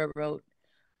Jazeera wrote,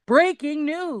 "Breaking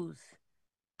news!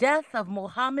 Death of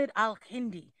Mohammed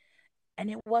al-Hindi."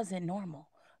 And it wasn't normal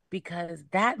because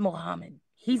that Mohammed,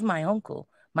 he's my uncle,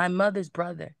 my mother's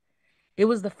brother. It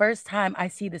was the first time I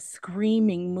see the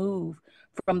screaming move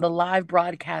from the live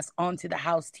broadcast onto the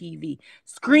house TV.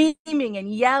 Screaming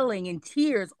and yelling and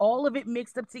tears, all of it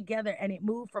mixed up together, and it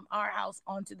moved from our house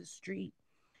onto the street.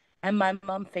 And my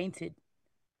mom fainted.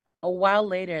 A while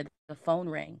later, the phone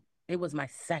rang. It was my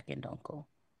second uncle,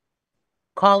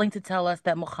 calling to tell us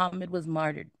that Muhammad was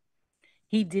martyred.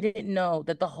 He didn't know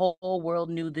that the whole world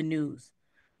knew the news.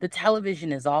 The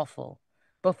television is awful.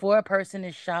 Before a person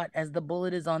is shot as the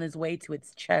bullet is on his way to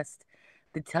its chest,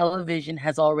 the television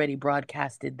has already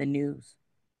broadcasted the news.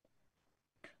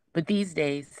 But these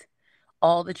days,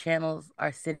 all the channels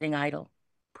are sitting idle,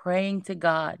 praying to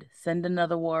God, send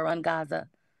another war on Gaza,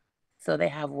 so they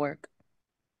have work.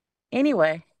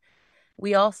 Anyway,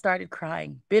 we all started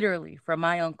crying bitterly for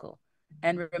my uncle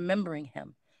and remembering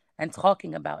him and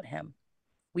talking about him.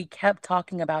 We kept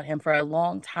talking about him for a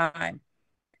long time.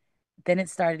 Then it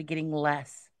started getting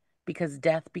less because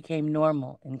death became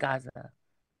normal in Gaza.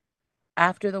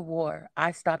 After the war,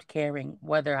 I stopped caring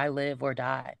whether I live or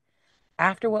die.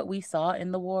 After what we saw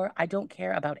in the war, I don't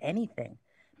care about anything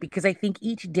because I think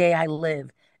each day I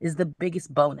live is the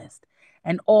biggest bonus.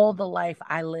 And all the life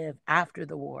I live after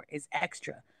the war is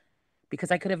extra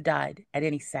because I could have died at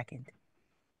any second.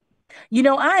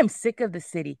 I am sick of the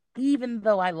city, even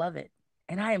though I love it.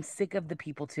 And I am sick of the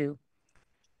people too.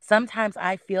 Sometimes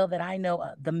I feel that I know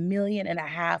the 1.5 million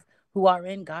who are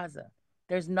in Gaza.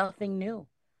 There's nothing new.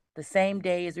 The same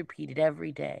day is repeated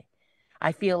every day.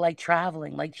 I feel like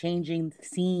traveling, like changing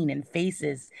scene and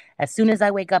faces. As soon as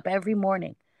I wake up every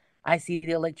morning, I see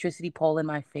the electricity pole in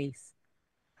my face.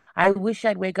 I wish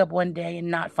I'd wake up one day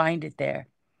and not find it there.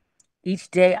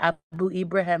 Each day, Abu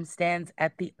Ibrahim stands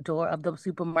at the door of the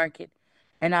supermarket,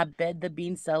 and I bet the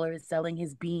bean seller is selling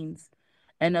his beans.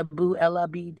 And Abu El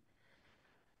Abid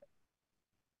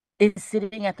is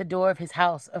sitting at the door of his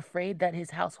house, afraid that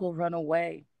his house will run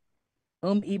away.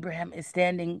 Ibrahim is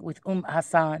standing with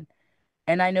Hassan,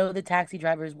 and I know the taxi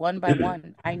drivers one by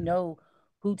one. I know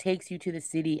who takes you to the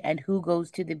city and who goes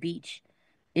to the beach.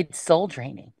 It's soul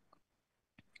draining.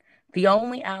 The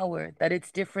only hour that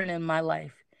it's different in my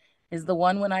life is the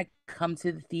one when I come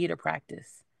to the theater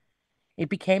practice. It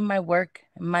became my work,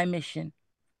 my mission.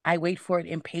 I wait for it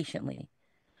impatiently.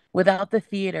 Without the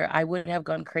theater, I would have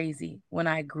gone crazy. When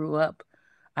I grew up,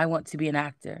 I want to be an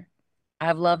actor.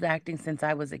 I've loved acting since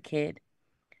I was a kid.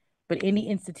 But any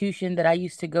institution that I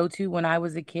used to go to when I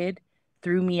was a kid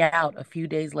threw me out a few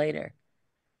days later.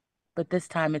 But this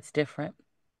time it's different.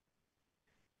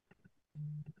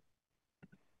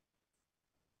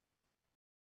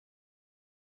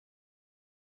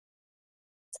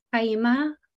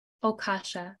 Haima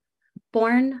Okasha,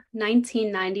 born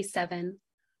 1997,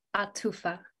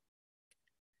 Atufa.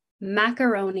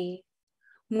 Macaroni,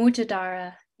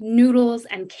 mujadara, noodles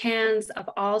and cans of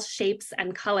all shapes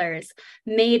and colors,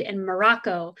 made in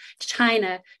Morocco,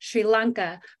 China, Sri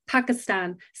Lanka,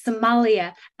 Pakistan,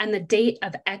 Somalia, and the date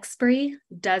of expiry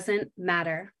doesn't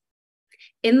matter.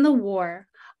 In the war,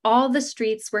 all the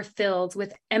streets were filled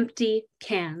with empty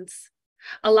cans.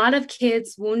 A lot of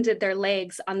kids wounded their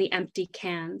legs on the empty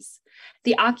cans.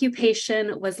 The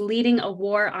occupation was leading a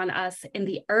war on us in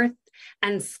the earth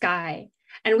and sky,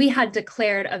 and we had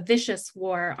declared a vicious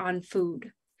war on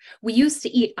food. We used to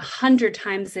eat 100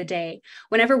 times a day.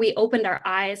 Whenever we opened our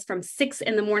eyes from 6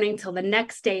 a.m. till the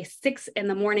next day, 6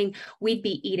 a.m, we'd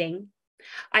be eating.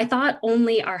 I thought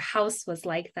only our house was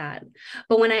like that.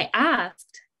 But when I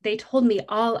asked, they told me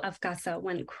all of Gaza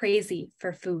went crazy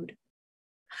for food.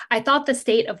 I thought the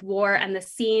state of war and the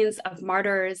scenes of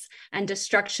martyrs and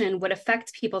destruction would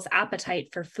affect people's appetite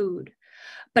for food.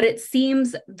 But it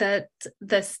seems that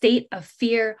the state of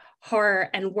fear, horror,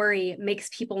 and worry makes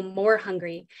people more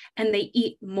hungry, and they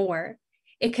eat more.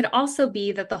 It could also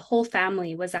be that the whole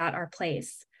family was at our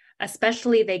place,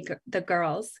 especially the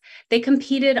girls. They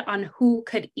competed on who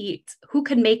could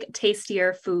make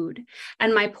tastier food.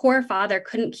 And my poor father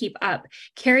couldn't keep up,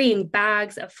 carrying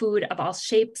bags of food of all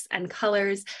shapes and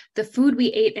colors. The food we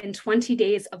ate in 20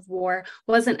 days of war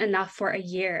wasn't enough for a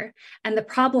year. And the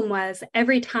problem was,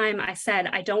 every time I said,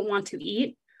 I don't want to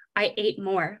eat, I ate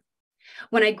more.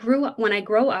 When I grow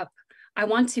up, I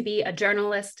want to be a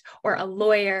journalist or a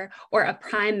lawyer or a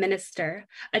prime minister.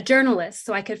 A journalist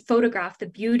so I could photograph the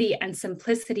beauty and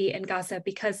simplicity in Gaza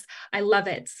because I love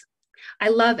it. I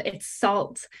love its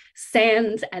salt,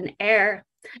 sand, and air,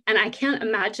 and I can't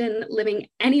imagine living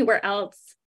anywhere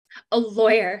else. A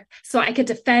lawyer so I could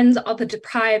defend all the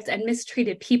deprived and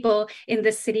mistreated people in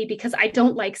this city because I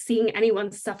don't like seeing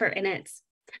anyone suffer in it.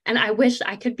 And I wish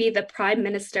I could be the prime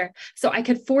minister so I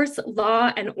could force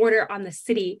law and order on the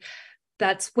city.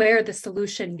 That's where the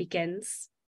solution begins.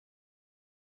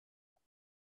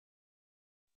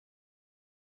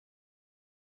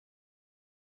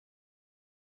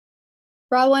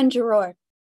 Rawan Jaror,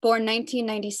 born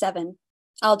 1997,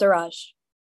 Al-Daraj.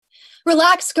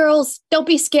 Relax, girls. Don't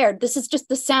be scared. This is just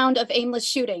the sound of aimless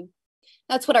shooting.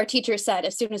 That's what our teacher said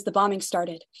as soon as the bombing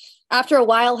started. After a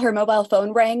while, her mobile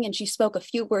phone rang and she spoke a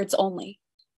few words only.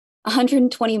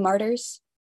 120 martyrs?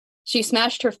 She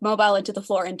smashed her mobile into the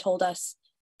floor and told us,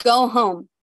 "Go home,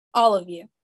 all of you."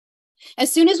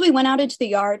 As soon as we went out into the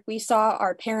yard, we saw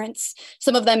our parents,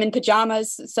 some of them in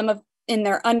pajamas, in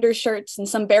their undershirts, and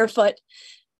some barefoot.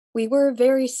 We were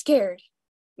very scared.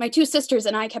 My two sisters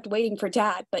and I kept waiting for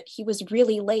Dad, but he was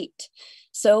really late.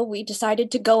 So we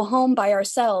decided to go home by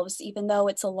ourselves, even though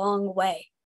it's a long way.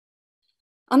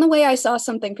 On the way, I saw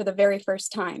something for the very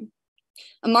first time.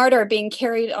 A martyr being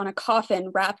carried on a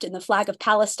coffin wrapped in the flag of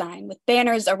Palestine with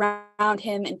banners around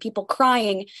him and people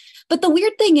crying. But the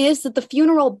weird thing is that the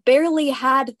funeral barely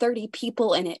had 30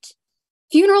 people in it.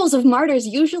 Funerals of martyrs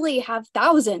usually have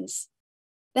thousands.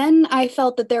 Then I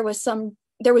felt that there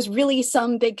was really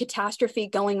some big catastrophe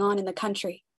going on in the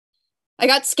country. I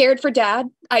got scared for Dad.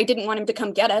 I didn't want him to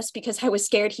come get us because I was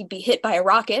scared he'd be hit by a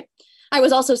rocket. I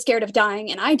was also scared of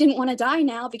dying, and I didn't want to die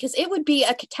now because it would be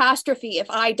a catastrophe if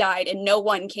I died and no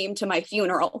one came to my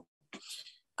funeral.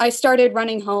 I started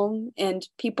running home, and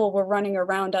people were running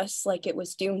around us like it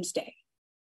was doomsday.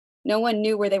 No one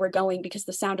knew where they were going because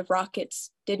the sound of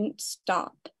rockets didn't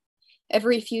stop.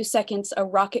 Every few seconds, a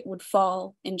rocket would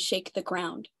fall and shake the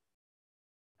ground.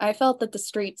 I felt that the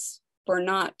streets were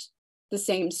not the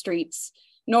same streets,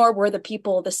 nor were the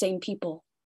people the same people.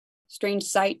 Strange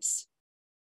sights,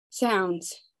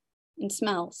 sounds, and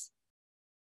smells.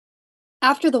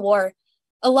 After the war,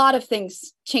 a lot of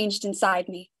things changed inside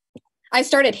me. I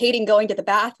started hating going to the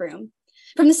bathroom.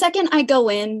 From the second I go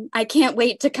in, I can't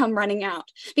wait to come running out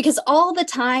because all the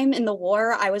time in the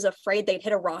war, I was afraid they'd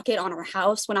hit a rocket on our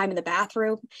house when I'm in the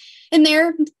bathroom. And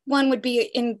there, one would be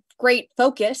in great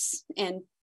focus, and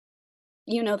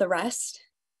you know the rest.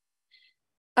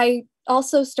 I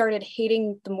also started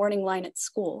hating the morning line at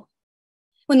school.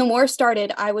 When the war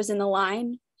started, I was in the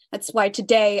line. That's why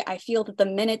today I feel that the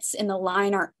minutes in the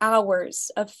line are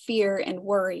hours of fear and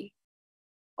worry.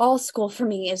 All school for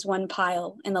me is one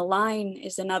pile, and the line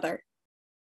is another.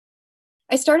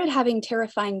 I started having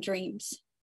terrifying dreams.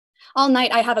 All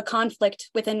night I have a conflict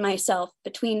within myself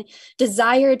between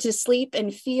desire to sleep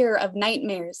and fear of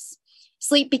nightmares.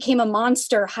 Sleep became a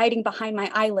monster hiding behind my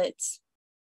eyelids.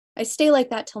 I stay like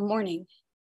that till morning.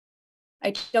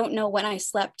 I don't know when I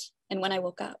slept and when I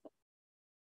woke up.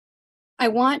 I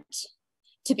want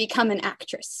to become an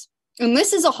actress. And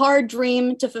this is a hard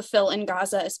dream to fulfill in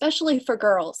Gaza, especially for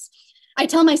girls. I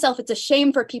tell myself it's a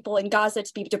shame for people in Gaza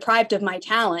to be deprived of my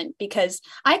talent because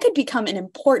I could become an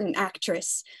important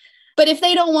actress. But if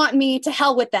they don't want me, to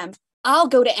hell with them. I'll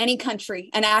go to any country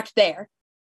and act there.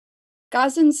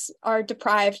 Gazans are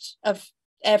deprived of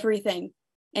everything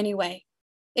anyway.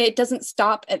 It doesn't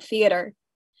stop at theater.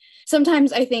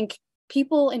 Sometimes I think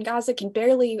people in Gaza can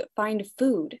barely find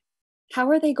food. How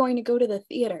are they going to go to the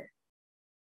theater?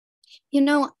 You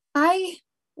know, I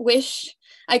wish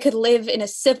I could live in a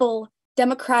civil,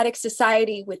 democratic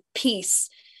society with peace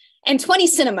and 20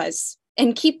 cinemas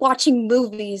and keep watching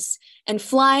movies and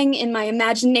flying in my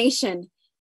imagination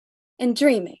and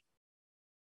dreaming.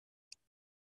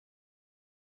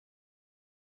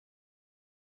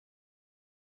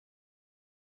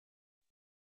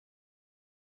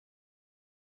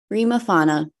 Rima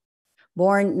Fana,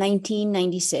 born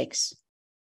 1996,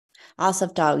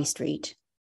 Asaf Dawi Street.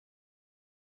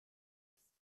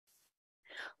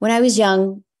 When I was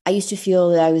young, I used to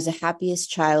feel that I was the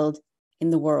happiest child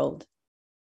in the world.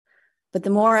 But the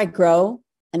more I grow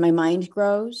and my mind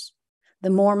grows, the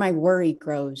more my worry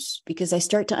grows because I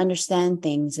start to understand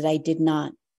things that I did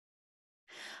not.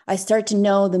 I start to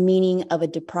know the meaning of a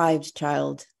deprived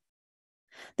child.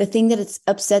 The thing that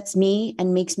upsets me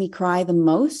and makes me cry the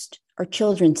most are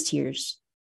children's tears.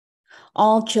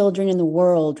 All children in the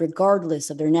world, regardless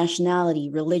of their nationality,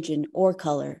 religion, or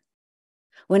color.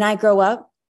 When I grow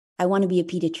up, I want to be a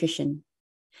pediatrician.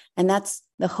 And that's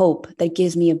the hope that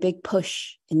gives me a big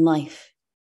push in life.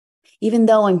 Even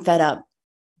though I'm fed up,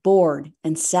 bored,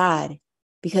 and sad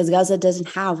because Gaza doesn't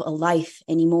have a life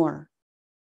anymore.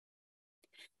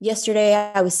 Yesterday,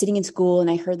 I was sitting in school and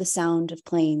I heard the sound of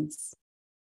planes.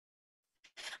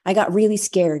 I got really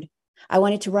scared. I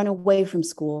wanted to run away from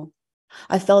school.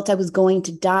 I felt I was going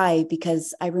to die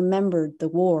because I remembered the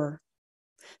war.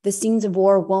 The scenes of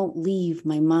war won't leave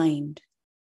my mind.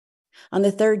 On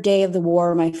the third day of the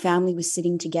war, my family was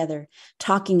sitting together,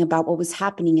 talking about what was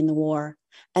happening in the war,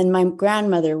 and my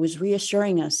grandmother was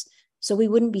reassuring us so we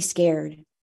wouldn't be scared.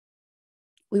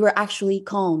 We were actually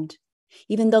calmed,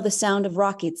 even though the sound of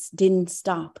rockets didn't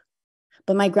stop.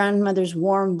 But my grandmother's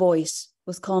warm voice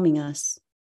was calming us.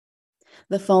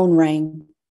 The phone rang.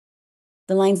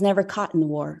 The lines never caught in the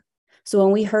war. So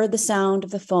when we heard the sound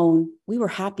of the phone, we were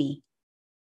happy.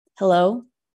 Hello?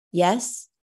 Yes?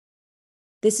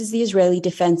 This is the Israeli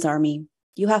Defense Army.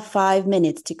 You have 5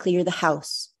 minutes to clear the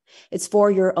house. It's for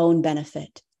your own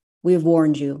benefit. We have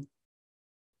warned you.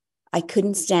 I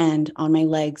couldn't stand on my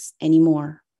legs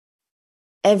anymore.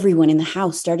 Everyone in the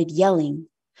house started yelling.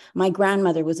 My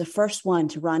grandmother was the first one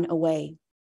to run away.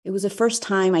 It was the first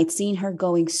time I'd seen her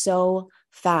going so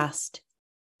fast.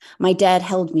 My dad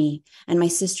held me and my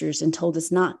sisters and told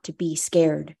us not to be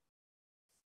scared.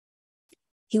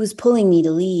 He was pulling me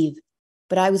to leave,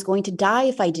 but I was going to die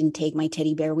if I didn't take my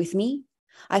teddy bear with me.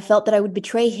 I felt that I would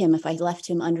betray him if I left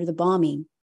him under the bombing.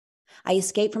 I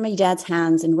escaped from my dad's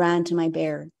hands and ran to my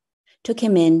bear, took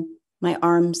him in my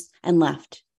arms, and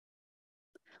left.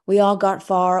 We all got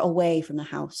far away from the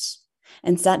house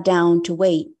and sat down to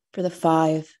wait for the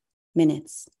 5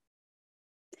 minutes.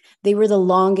 They were the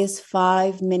longest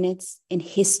 5 minutes in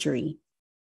history.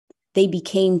 They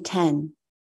became 10.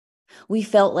 We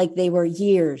felt like they were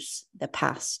years that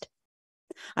passed.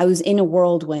 I was in a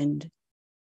whirlwind.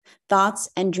 Thoughts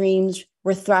and dreams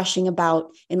were thrashing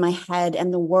about in my head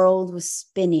and the world was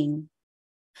spinning.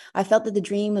 I felt that the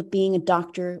dream of being a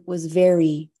doctor was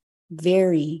very,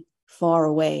 very far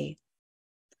away.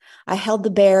 I held the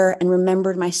bear and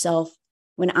remembered myself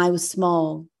when I was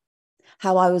small,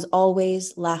 how I was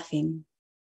always laughing.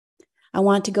 I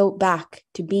want to go back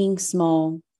to being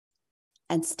small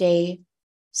and stay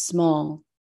small.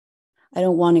 I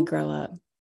don't want to grow up.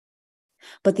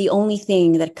 But the only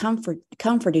thing that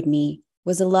comforted me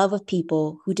was the love of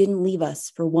people who didn't leave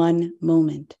us for one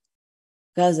moment.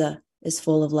 Gaza is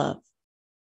full of love.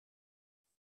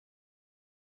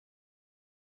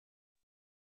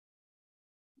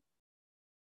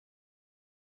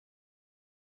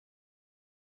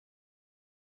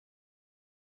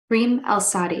 Reem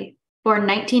El-Sadi, born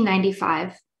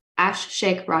 1995, Ash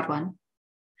Sheikh Radwan.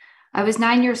 I was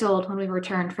 9 years old when we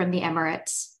returned from the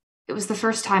Emirates. It was the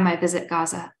first time I visit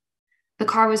Gaza. The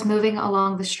car was moving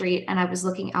along the street and I was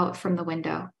looking out from the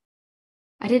window.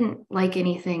 I didn't like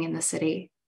anything in the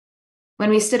city. When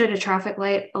we stood at a traffic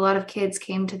light, a lot of kids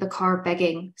came to the car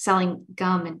begging, selling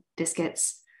gum and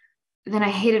biscuits. Then I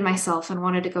hated myself and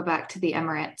wanted to go back to the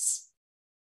Emirates.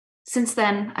 Since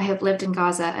then, I have lived in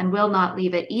Gaza and will not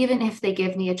leave it, even if they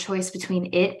give me a choice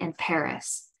between it and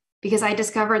Paris, because I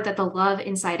discovered that the love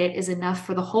inside it is enough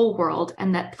for the whole world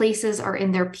and that places are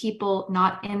in their people,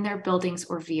 not in their buildings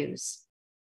or views.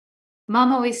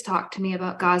 Mom always talked to me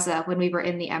about Gaza when we were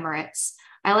in the Emirates.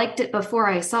 I liked it before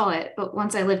I saw it, but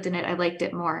once I lived in it, I liked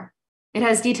it more. It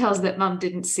has details that Mom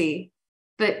didn't see,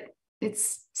 but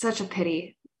it's such a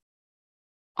pity.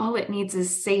 All it needs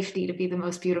is safety to be the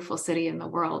most beautiful city in the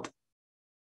world.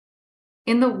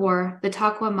 In the war, the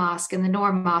Taqwa Mosque and the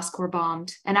Noor Mosque were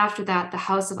bombed, and after that, the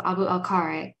house of Abu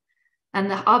al-Qari. And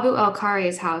the Abu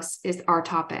al-Qari's house is our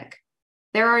topic.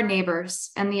 They're our neighbors,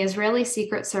 and the Israeli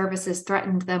Secret Services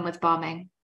threatened them with bombing.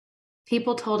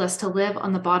 People told us to live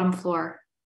on the bottom floor.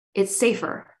 It's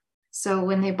safer. So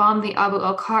when they bomb the Abu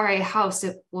al-Qari house,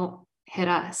 it won't hit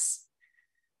us.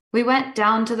 We went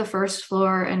down to the first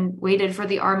floor and waited for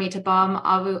the army to bomb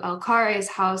Abu al-Qari's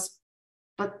house,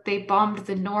 but they bombed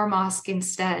the Noor Mosque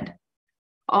instead.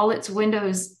 All its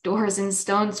windows, doors, and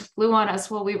stones flew on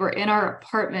us while we were in our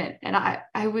apartment, and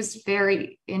I was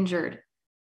very injured.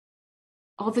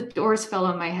 All the doors fell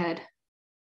on my head.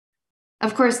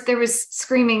 Of course, there was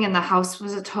screaming and the house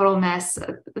was a total mess.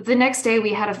 The next day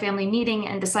we had a family meeting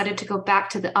and decided to go back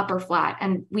to the upper flat.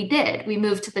 And we did. We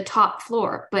moved to the top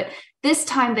floor. But this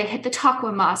time they hit the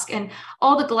Taqwa Mosque and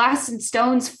all the glass and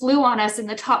stones flew on us in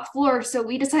the top floor. So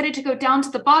we decided to go down to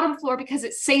the bottom floor because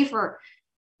it's safer.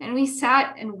 And we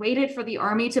sat and waited for the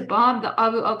army to bomb the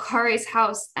Abu al-Qari's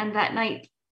house. And that night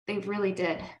they really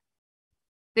did.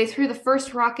 They threw the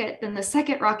first rocket, then the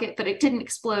second rocket, but it didn't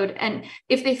explode. And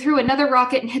if they threw another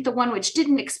rocket and hit the one which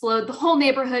didn't explode, the whole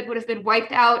neighborhood would have been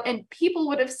wiped out and people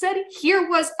would have said, here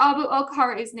was Abu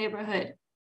al-Qari's neighborhood.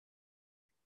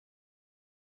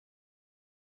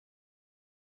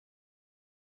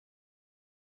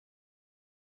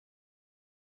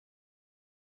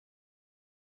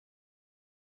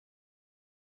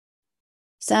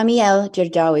 Sami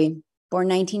El-Jardawi, born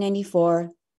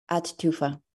 1994, at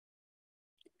Tufa.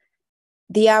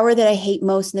 The hour that I hate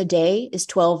most in the day is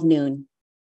 12 noon.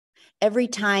 Every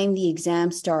time the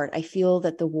exams start, I feel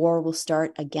that the war will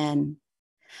start again.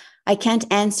 I can't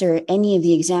answer any of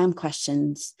the exam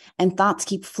questions, and thoughts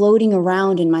keep floating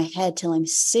around in my head till I'm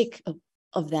sick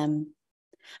of them.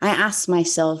 I ask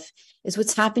myself, is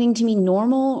what's happening to me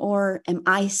normal or am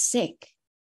I sick?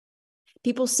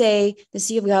 People say the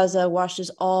Sea of Gaza washes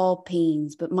all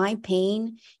pains, but my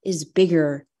pain is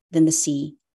bigger than the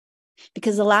sea.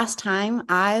 Because the last time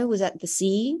I was at the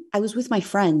sea, I was with my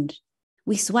friend.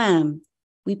 We swam,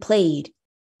 we played,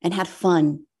 and had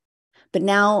fun. But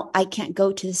now I can't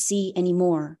go to the sea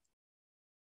anymore.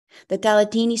 The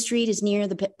Talatini Street is near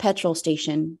the petrol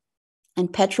station,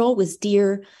 and petrol was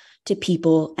dear to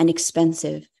people and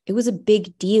expensive. It was a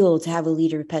big deal to have a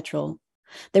liter of petrol.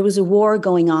 There was a war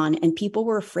going on, and people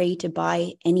were afraid to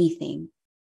buy anything.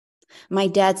 My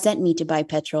dad sent me to buy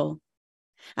petrol.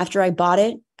 After I bought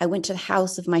it, I went to the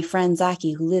house of my friend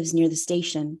Zaki, who lives near the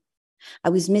station. I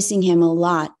was missing him a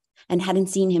lot and hadn't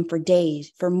seen him for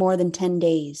days, for more than 10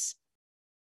 days.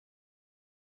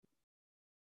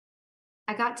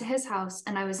 I got to his house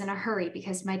and I was in a hurry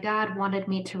because my dad wanted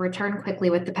me to return quickly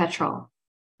with the petrol.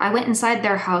 I went inside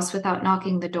their house without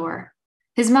knocking the door.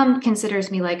 His mom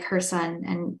considers me like her son,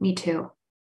 and me too.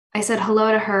 I said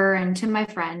hello to her and to my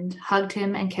friend, hugged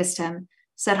him and kissed him,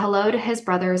 said hello to his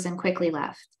brothers, and quickly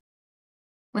left.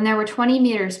 When there were 20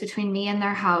 meters between me and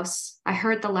their house, I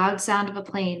heard the loud sound of a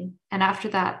plane, and after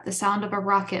that, the sound of a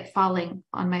rocket falling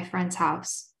on my friend's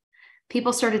house.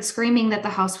 People started screaming that the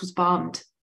house was bombed.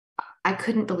 I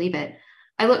couldn't believe it.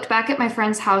 I looked back at my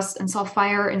friend's house and saw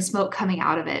fire and smoke coming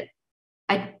out of it.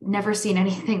 I'd never seen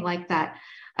anything like that.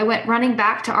 I went running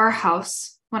back to our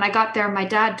house. When I got there, my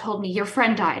dad told me, "Your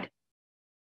friend died."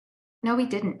 No, he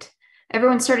didn't.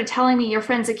 Everyone started telling me your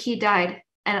friend Zaki died,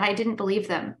 and I didn't believe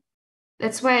them.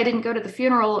 That's why I didn't go to the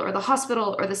funeral or the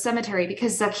hospital or the cemetery,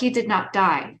 because Zaki did not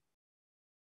die.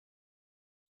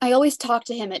 I always talk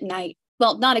to him at night.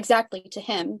 Well, not exactly to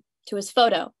him, to his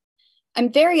photo.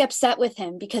 I'm very upset with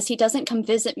him because he doesn't come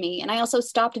visit me, and I also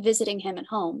stopped visiting him at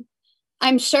home.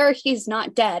 I'm sure he's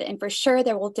not dead, and for sure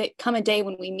there will come a day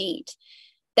when we meet.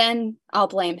 Then I'll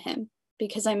blame him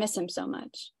because I miss him so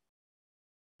much.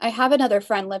 I have another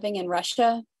friend living in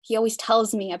Russia. He always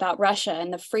tells me about Russia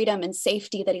and the freedom and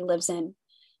safety that he lives in.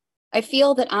 I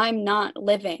feel that I'm not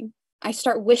living. I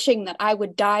start wishing that I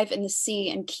would dive in the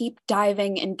sea and keep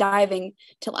diving and diving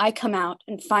till I come out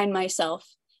and find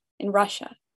myself in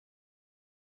Russia.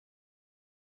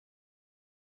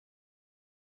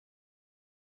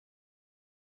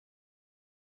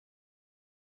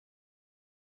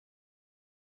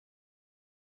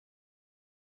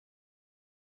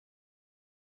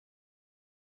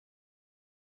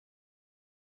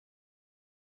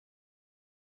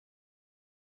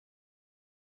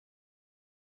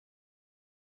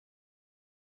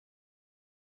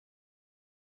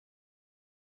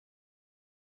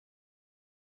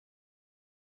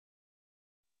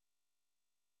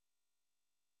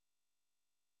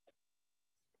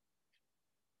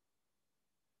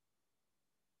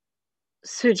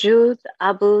 Sujud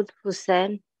Abud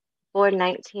Hussein, born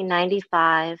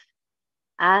 1995,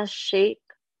 as Sheikh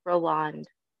Rawand.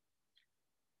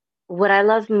 What I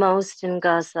love most in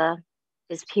Gaza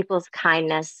is people's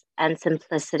kindness and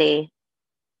simplicity.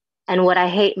 And what I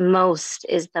hate most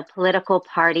is the political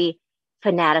party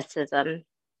fanaticism.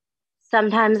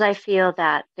 Sometimes I feel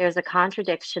that there's a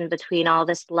contradiction between all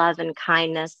this love and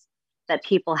kindness that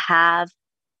people have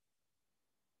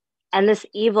and this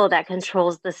evil that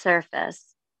controls the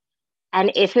surface. And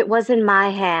if it was in my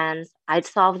hands, I'd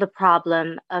solve the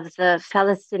problem of the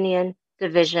Palestinian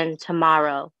division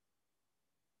tomorrow.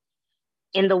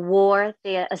 In the war,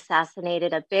 they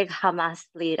assassinated a big Hamas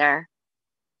leader.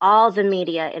 All the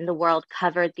media in the world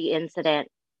covered the incident,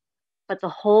 but the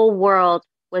whole world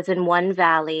was in one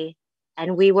valley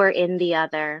and we were in the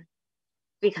other.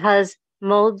 Because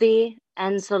Moldi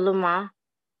and Soluma,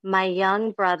 my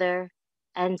young brother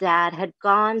and dad, had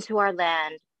gone to our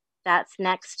land that's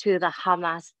next to the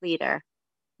Hamas leader.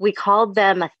 We called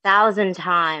them 1,000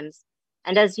 times,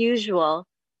 and as usual,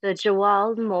 the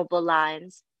Jawal mobile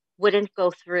lines wouldn't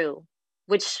go through,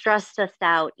 which stressed us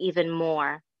out even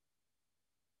more.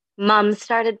 Mom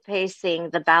started pacing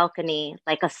the balcony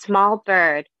like a small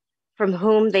bird from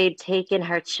whom they'd taken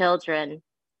her children.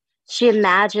 She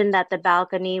imagined that the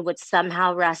balcony would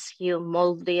somehow rescue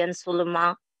Moldi and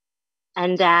Suluma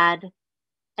and Dad,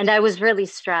 and I was really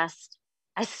stressed.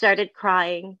 I started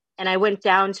crying, and I went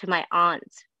down to my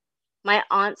aunt. My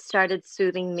aunt started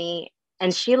soothing me,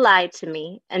 and she lied to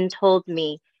me and told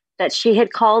me that she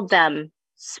had called them,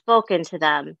 spoken to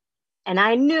them, and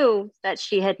I knew that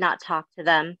she had not talked to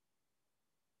them.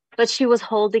 But she was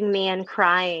holding me and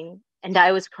crying, and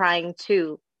I was crying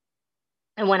too.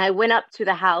 And when I went up to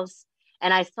the house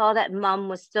and I saw that Mom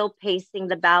was still pacing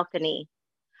the balcony,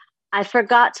 I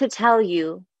forgot to tell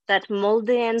you that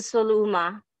Molde and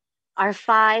Soluma are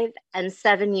 5 and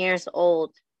 7 years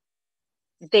old.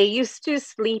 They used to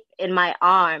sleep in my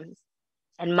arms,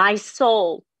 and my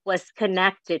soul was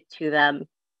connected to them.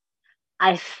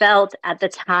 I felt at the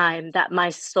time that my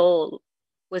soul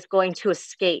was going to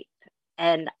escape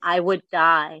and I would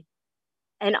die.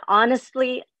 And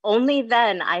honestly, only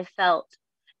then I felt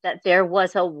that there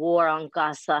was a war on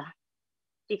Gaza,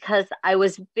 because I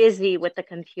was busy with the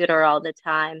computer all the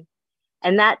time.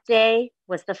 And that day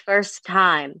was the first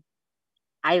time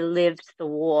I lived the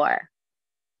war.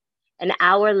 An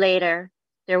hour later,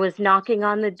 there was knocking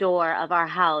on the door of our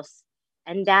house,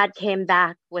 and Dad came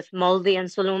back with Moldi and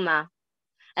Suluma.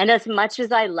 And as much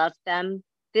as I loved them,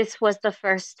 this was the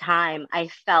first time I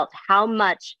felt how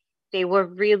much they were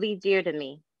really dear to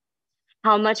me,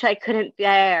 how much I couldn't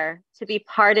bear to be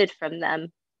parted from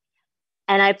them.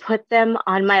 And I put them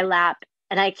on my lap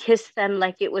and I kissed them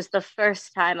like it was the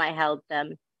first time I held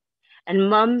them. And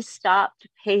Mom stopped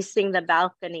pacing the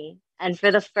balcony. And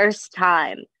for the first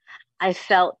time, I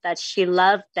felt that she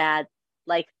loved Dad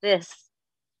like this.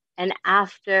 And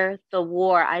after the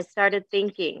war, I started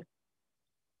thinking,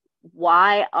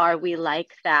 why are we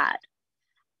like that?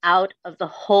 Out of the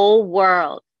whole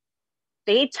world,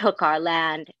 they took our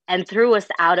land and threw us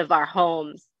out of our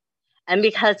homes. And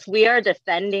because we are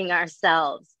defending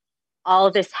ourselves,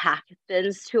 all this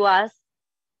happens to us.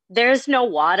 There's no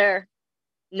water,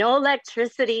 no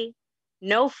electricity,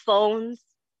 no phones,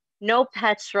 no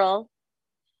petrol.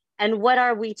 And what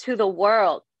are we to the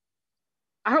world?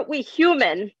 Aren't we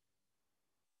human?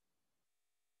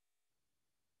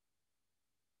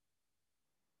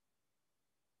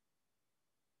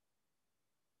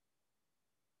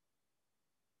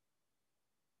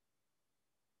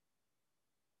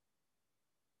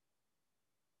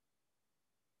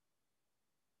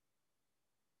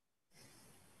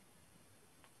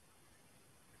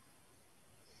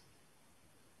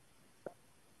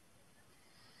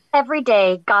 Every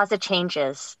day, Gaza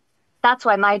changes. That's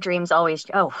why my dreams always,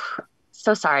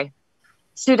 so sorry.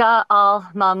 Suda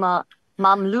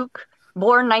al-Mamluk,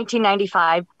 born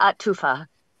 1995 at Tufa.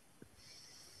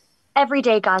 Every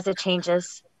day Gaza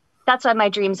changes. That's why my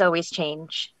dreams always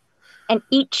change. And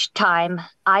each time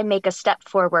I make a step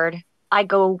forward, I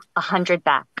go 100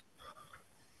 back.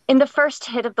 In the first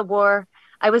hit of the war,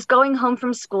 I was going home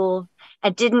from school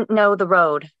and didn't know the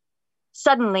road.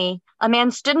 Suddenly, a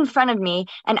man stood in front of me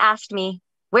and asked me,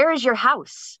 "Where is your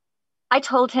house?" I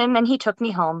told him and he took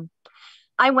me home.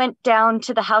 I went down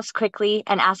to the house quickly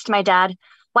and asked my dad,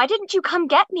 "Why didn't you come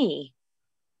get me?"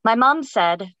 My mom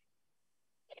said,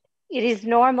 "It is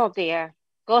normal, dear.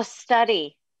 Go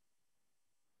study."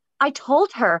 I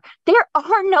told her, "There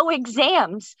are no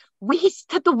exams.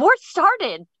 The war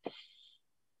started."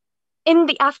 In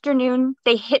the afternoon,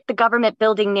 they hit the government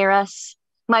building near us.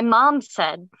 My mom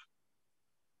said,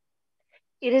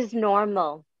 "It is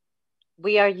normal.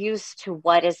 We are used to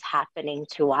what is happening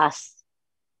to us."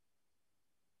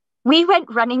 We went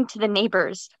running to the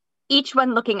neighbors, each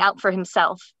one looking out for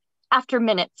himself. After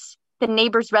minutes, the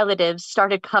neighbors' relatives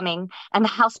started coming, and the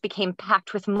house became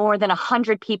packed with more than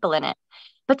 100 people in it.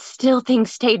 But still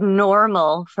things stayed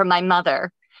normal for my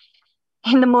mother.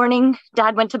 In the morning,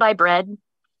 Dad went to buy bread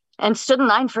and stood in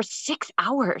line for 6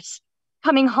 hours,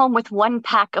 coming home with one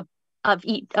pack of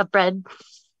bread.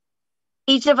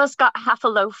 Each of us got half a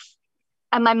loaf,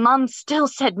 and my mom still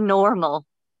said normal.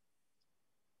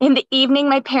 In the evening,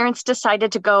 my parents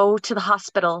decided to go to the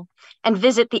hospital and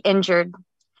visit the injured,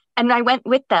 and I went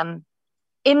with them.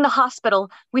 In the hospital,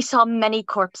 we saw many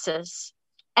corpses,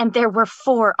 and there were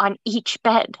 4 on each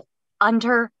bed,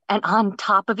 under and on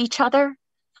top of each other.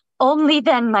 Only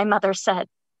then my mother said,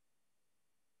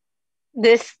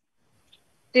 This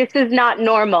is not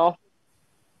normal.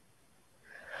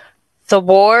 The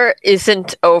war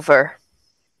isn't over.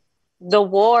 The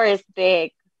war is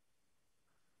big.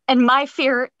 And my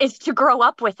fear is to grow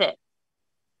up with it.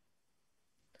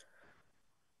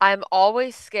 I'm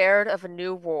always scared of a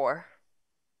new war.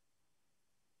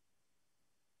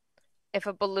 If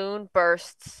a balloon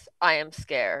bursts, I am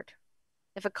scared.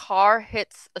 If a car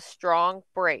hits a strong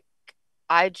brake,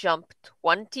 I jump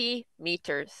 20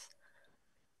 meters.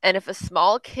 And if a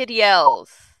small kid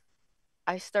yells,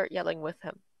 I start yelling with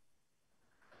him.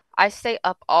 I stay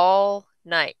up all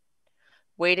night,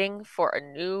 waiting for a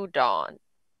new dawn.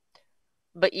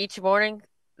 But each morning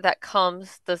that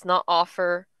comes does not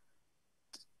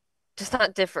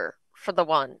differ for the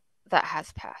one that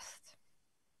has passed.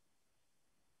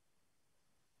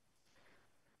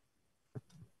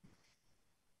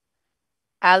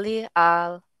 Ali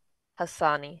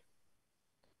al-Hassani,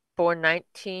 born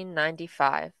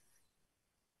 1995.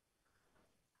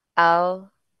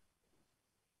 Al-Shathai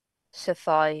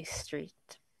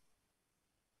Street.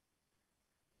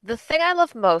 The thing I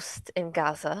love most in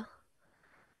Gaza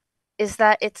is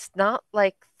that it's not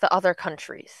like the other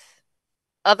countries.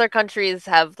 Other countries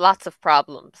have lots of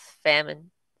problems: famine,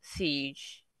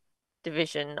 siege,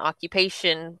 division,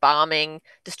 occupation, bombing,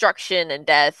 destruction, and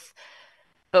death.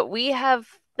 But we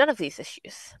have none of these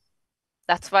issues.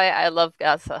 That's why I love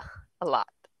Gaza a lot,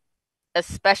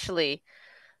 especially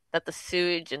that the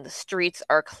sewage and the streets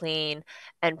are clean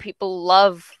and people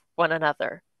love one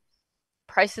another.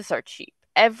 Prices are cheap.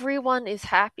 Everyone is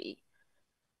happy.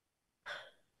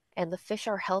 And the fish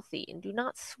are healthy and do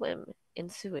not swim in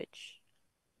sewage.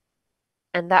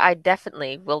 And that I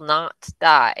definitely will not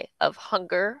die of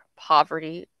hunger,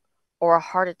 poverty, or a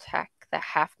heart attack that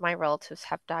half my relatives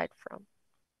have died from.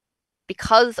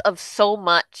 Because of so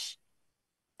much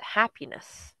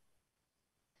happiness.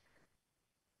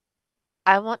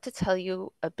 I want to tell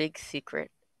you a big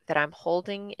secret that I'm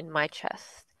holding in my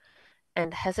chest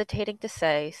and hesitating to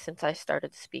say since I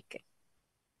started speaking.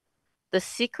 The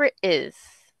secret is,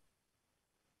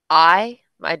 I,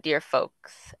 my dear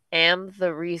folks, am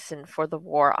the reason for the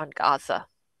war on Gaza.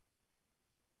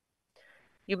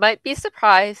 You might be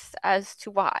surprised as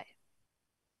to why.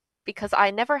 Because I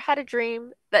never had a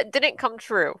dream that didn't come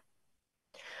true.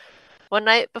 One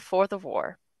night before the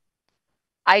war,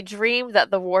 I dreamed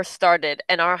that the war started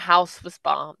and our house was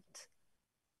bombed.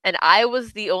 And I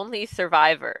was the only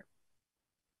survivor.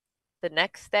 The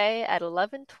next day at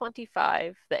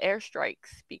 11:25, the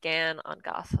airstrikes began on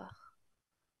Gaza.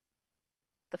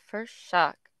 The first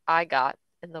shock I got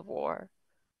in the war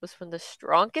was when the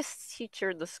strongest teacher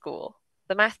in the school,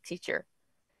 the math teacher,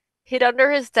 hid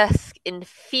under his desk in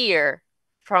fear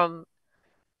from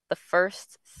the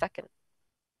first second.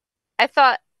 I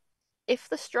thought, if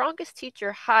the strongest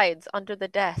teacher hides under the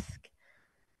desk,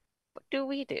 what do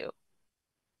we do?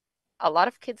 A lot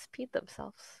of kids peed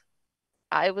themselves.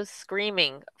 I was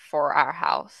screaming for our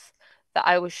house. that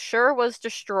I was sure was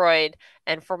destroyed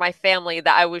and for my family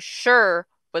that I was sure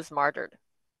was martyred.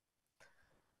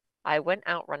 I went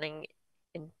out running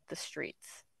in the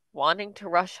streets, wanting to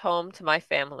rush home to my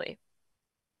family.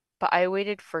 But I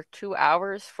waited for 2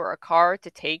 hours for a car to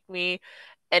take me,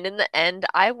 and in the end,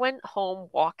 I went home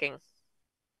walking.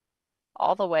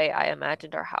 All the way, I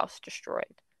imagined our house destroyed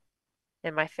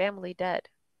and my family dead.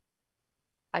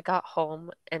 I got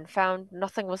home and found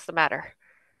nothing was the matter,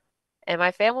 and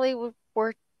my family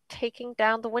were taking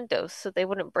down the windows so they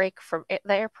wouldn't break from the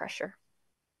air pressure.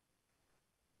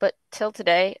 But till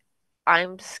today,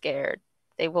 I'm scared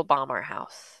they will bomb our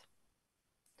house.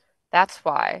 That's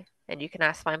why, and you can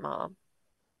ask my mom,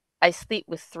 I sleep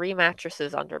with 3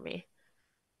 mattresses under me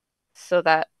so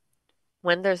that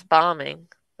when there's bombing,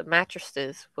 the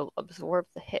mattresses will absorb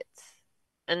the hits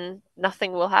and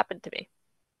nothing will happen to me.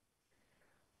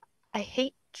 I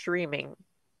hate dreaming,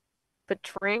 but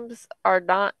dreams are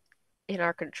not in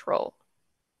our control.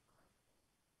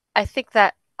 I think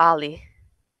that Ali,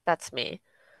 that's me,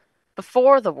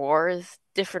 before the war is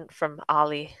different from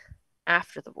Ali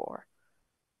after the war.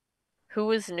 Who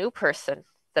is a new person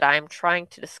that I am trying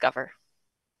to discover?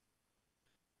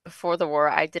 Before the war,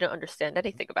 I didn't understand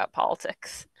anything about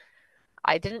politics.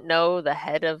 I didn't know the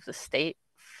head of the state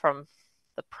from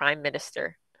the prime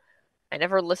minister. I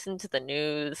never listened to the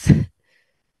news.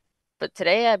 But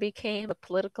today I became a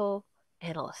political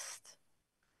analyst.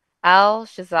 Al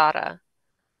Jazeera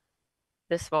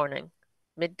this morning,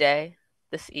 midday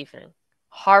this evening.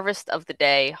 Harvest of the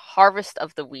day, harvest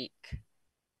of the week.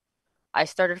 I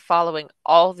started following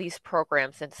all these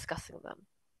programs and discussing them.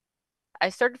 I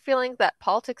started feeling that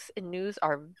politics and news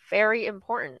are very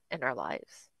important in our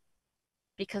lives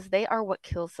because they are what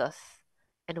kills us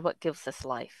and what gives us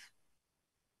life.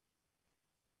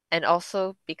 And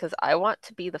also because I want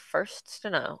to be the first to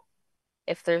know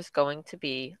if there's going to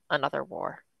be another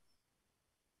war.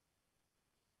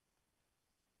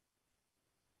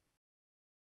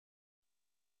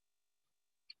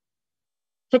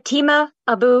 Fatima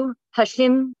Abu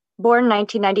Hashim, born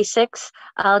 1996,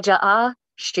 Al-Ja'a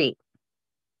Street.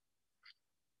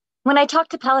 When I talk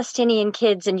to Palestinian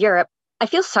kids in Europe, I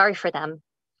feel sorry for them.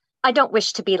 I don't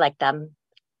wish to be like them.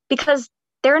 Because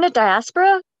they're in a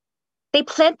diaspora, they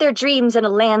plant their dreams in a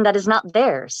land that is not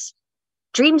theirs.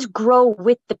 Dreams grow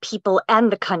with the people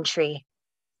and the country.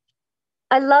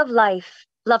 I love life,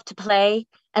 love to play,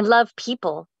 and love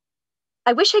people.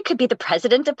 I wish I could be the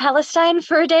president of Palestine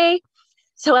for a day,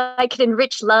 so I could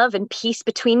enrich love and peace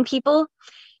between people,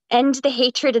 end the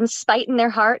hatred and spite in their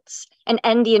hearts, and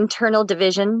end the internal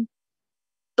division.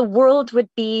 The world would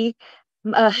be,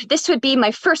 this would be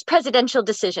my first presidential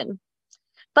decision.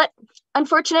 But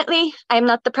unfortunately, I am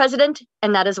not the president,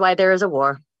 and that is why there is a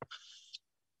war.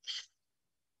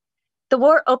 The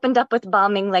war opened up with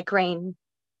bombing like rain.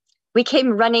 We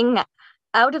came running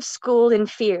out of school in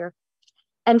fear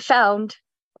and found,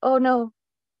 oh no,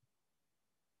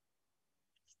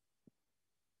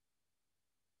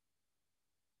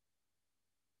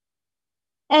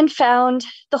 and found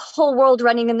the whole world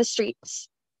running in the streets.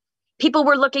 People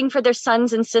were looking for their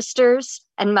sons and sisters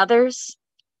and mothers.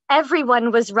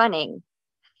 Everyone was running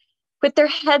with their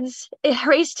heads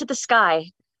raised to the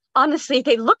sky. Honestly,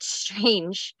 they looked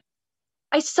strange.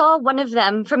 I saw one of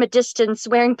them from a distance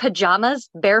wearing pajamas,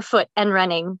 barefoot and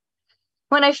running.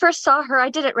 When I first saw her, I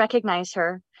didn't recognize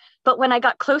her. But when I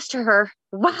got close to her,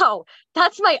 wow,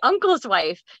 that's my uncle's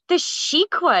wife, the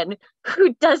chic one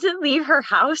who doesn't leave her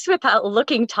house without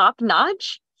looking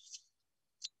top-notch.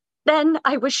 Then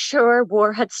I was sure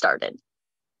war had started.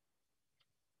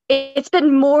 It's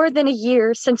been more than a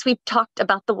year since we've talked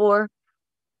about the war.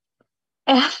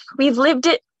 We've lived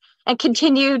it and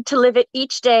continued to live it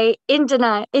each day in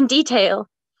detail,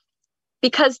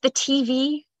 because the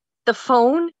TV, the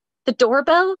phone, the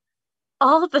doorbell,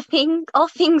 all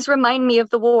things remind me of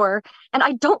the war, and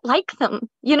I don't like them,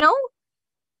 you know?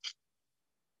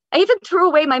 I even threw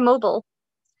away my mobile,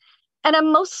 and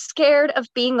I'm most scared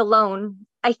of being alone.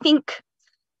 I think,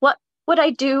 what would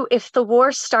I do if the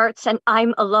war starts and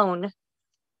I'm alone?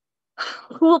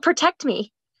 Who will protect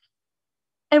me?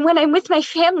 And when I'm with my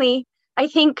family, I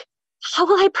think, how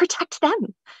will I protect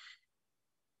them?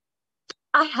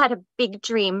 I had a big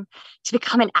dream to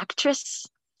become an actress.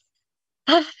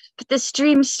 But this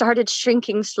dream started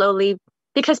shrinking slowly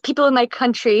because people in my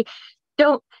country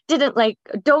don't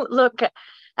look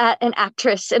at an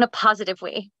actress in a positive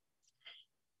way.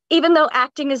 Even though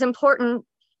acting is important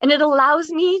and it allows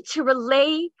me to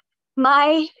relay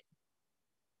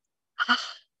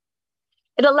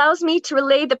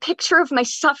the picture of my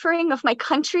suffering of my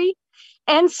country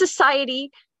and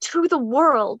society to the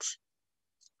world.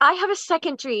 I have a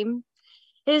second dream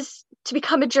is to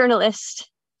become a journalist.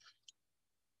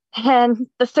 And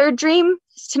the third dream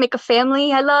is to make a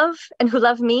family I love and who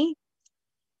love me.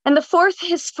 And the fourth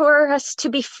is for us to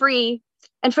be free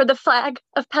and for the flag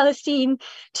of Palestine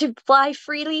to fly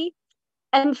freely.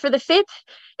 And for the fifth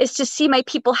is to see my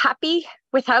people happy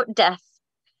without death,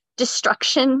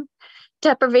 destruction,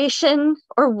 deprivation,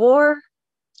 or war.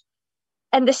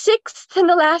 And the sixth and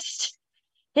the last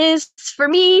is for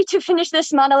me to finish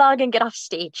this monologue and get off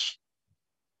stage.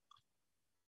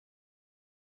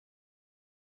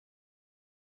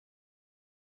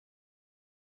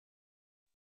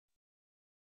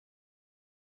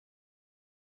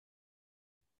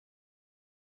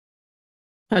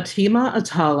 Fatima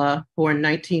Atala, born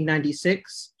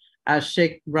 1996, as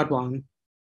Sheikh Radwan.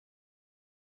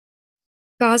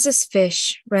 Gaza's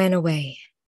fish ran away,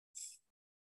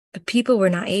 but people were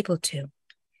not able to.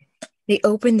 They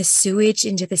opened the sewage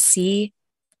into the sea,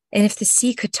 and if the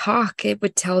sea could talk, it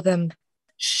would tell them,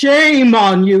 "Shame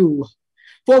on you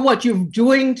for what you're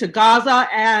doing to Gaza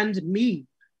and me."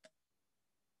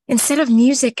 Instead of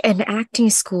music and acting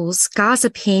schools, Gaza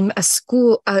became a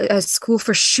school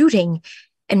for shooting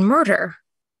and murder.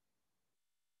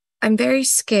 I'm very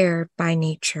scared by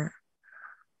nature.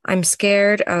 I'm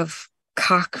scared of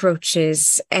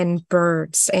cockroaches and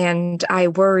birds, and I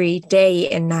worry day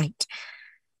and night.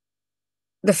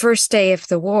 The first day of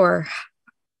the war,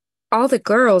 all the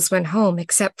girls went home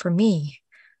except for me.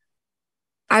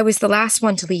 I was the last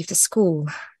one to leave the school.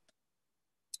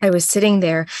 I was sitting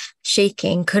there,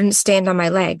 shaking, couldn't stand on my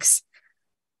legs.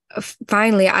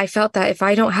 Finally, I felt that if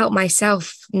I don't help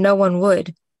myself, no one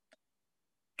would.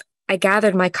 I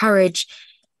gathered my courage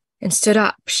and stood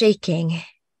up, shaking,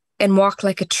 and walked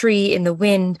like a tree in the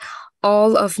wind,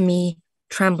 all of me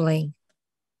trembling.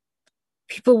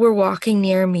 People were walking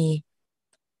near me,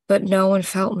 but no one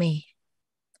felt me.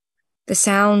 The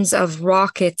sounds of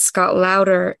rockets got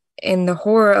louder, and the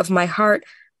horror of my heart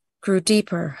grew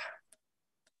deeper.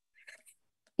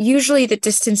 Usually the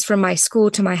distance from my school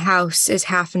to my house is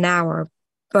half an hour,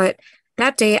 but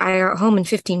that day I got home in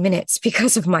 15 minutes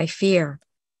because of my fear.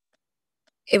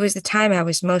 It was the time I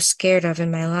was most scared of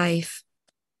in my life.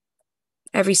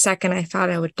 Every second I thought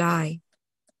I would die.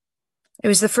 It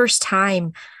was the first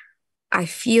time I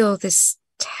feel this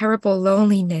terrible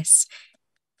loneliness,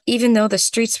 even though the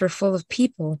streets were full of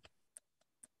people.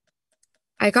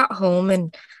 I got home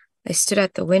and I stood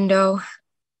at the window.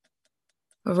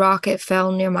 A rocket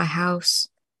fell near my house,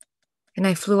 and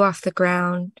I flew off the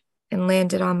ground and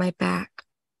landed on my back.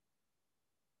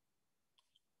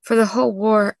 For the whole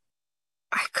war,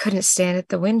 I couldn't stand at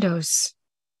the windows.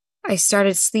 I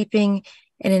started sleeping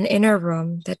in an inner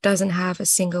room that doesn't have a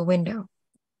single window.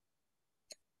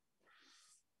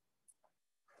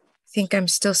 I think I'm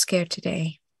still scared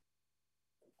today,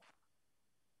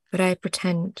 but I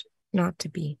pretend not to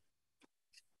be.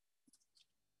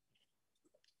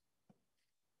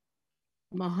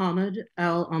 Mohammed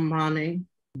Al-Amrani,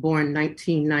 born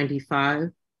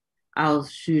 1995,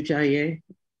 Al-Shujaye,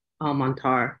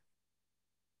 Al-Mantar.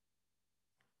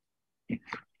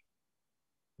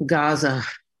 Gaza,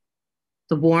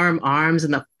 the warm arms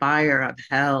and the fire of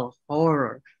hell,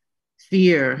 horror,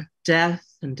 fear, death,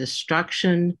 and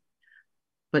destruction.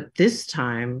 But this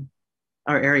time,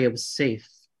 our area was safe.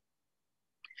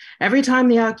 Every time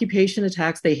the occupation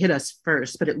attacks, they hit us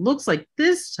first, but it looks like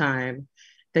this time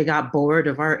they got bored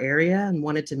of our area and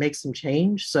wanted to make some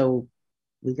change, so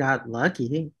we got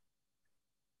lucky.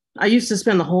 I used to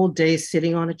spend the whole day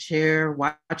sitting on a chair,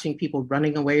 watching people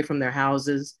running away from their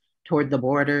houses toward the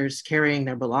borders, carrying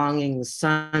their belongings,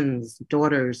 sons,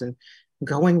 daughters, and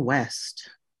going west.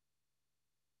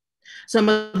 Some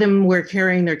of them were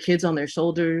carrying their kids on their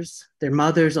shoulders, their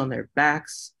mothers on their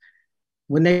backs.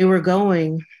 When they were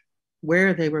going,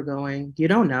 where they were going, you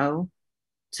don't know,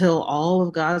 till all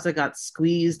of Gaza got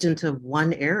squeezed into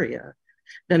one area.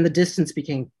 Then the distance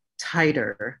became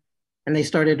tighter, and they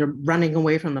started running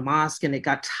away from the mosque, and it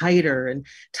got tighter and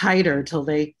tighter till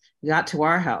they got to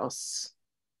our house.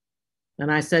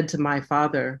 And I said to my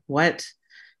father, "What?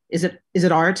 Is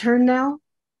it our turn now?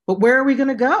 But where are we going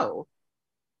to go?"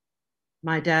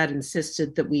 My dad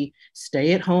insisted that we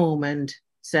stay at home and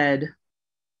said,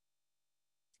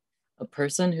 "A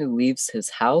person who leaves his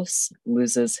house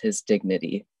loses his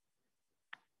dignity."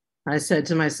 I said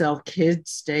to myself,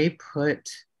 "Kids, stay put.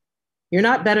 You're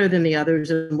not better than the others,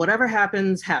 and whatever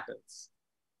happens, happens."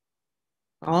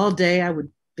 All day I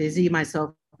would busy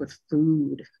myself with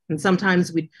food, and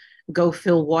sometimes we'd go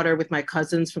fill water with my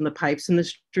cousins from the pipes in the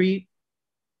street.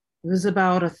 It was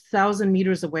about 1,000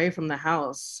 meters away from the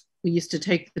house. We used to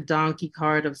take the donkey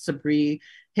cart of Sabri.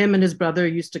 Him and his brother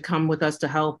used to come with us to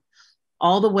help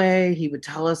All the way, he would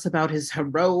tell us about his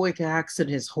heroic acts and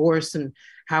his horse and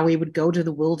how he would go to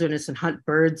the wilderness and hunt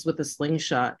birds with a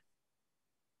slingshot.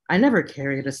 I never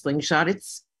carried a slingshot.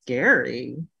 It's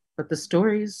scary, but the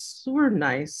stories were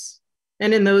nice,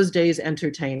 and in those days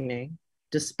entertaining,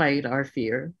 despite our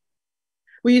fear.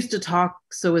 We used to talk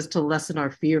so as to lessen our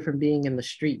fear from being in the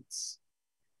streets.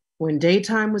 When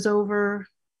daytime was over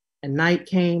and night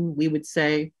came, we would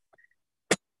say,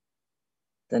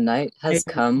 "The night has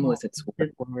come with its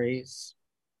worries."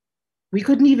 We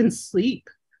couldn't even sleep.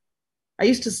 I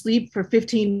used to sleep for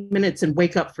 15 minutes and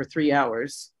wake up for 3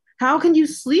 hours. How can you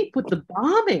sleep with the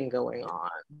bombing going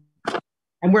on?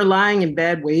 And we're lying in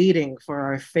bed waiting for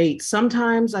our fate.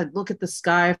 Sometimes I'd look at the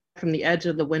sky from the edge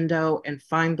of the window and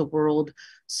find the world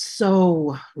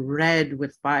so red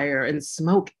with fire and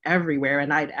smoke everywhere.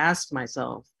 And I'd ask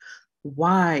myself,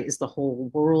 why is the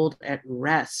whole world at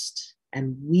rest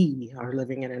and we are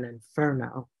living in an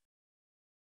inferno?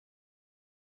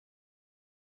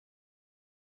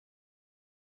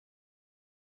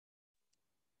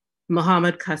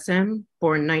 Mohammed Qassem,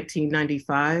 born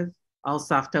 1995,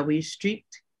 Al-Saftawi Street.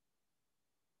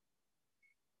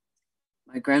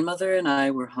 My grandmother and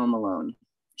I were home alone.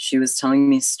 She was telling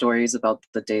me stories about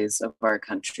the days of our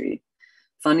country,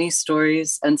 funny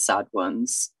stories and sad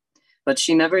ones. But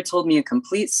she never told me a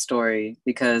complete story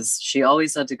because she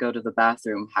always had to go to the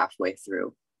bathroom halfway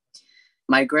through.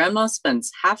 My grandma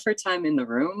spends half her time in the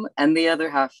room and the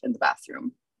other half in the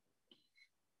bathroom.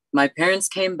 My parents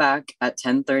came back at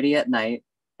 10:30 at night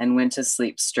and went to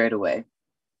sleep straight away.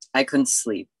 I couldn't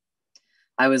sleep.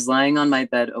 I was lying on my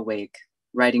bed awake,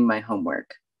 writing my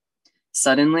homework.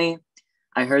 Suddenly,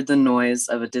 I heard the noise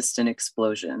of a distant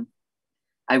explosion.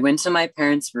 I went to my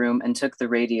parents' room and took the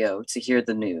radio to hear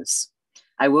the news.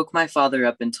 I woke my father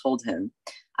up and told him,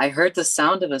 "I heard the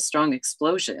sound of a strong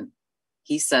explosion."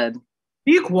 He said,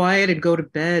 "Be quiet and go to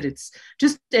bed. It's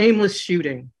just aimless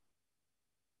shooting."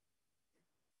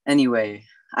 Anyway,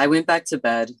 I went back to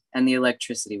bed and the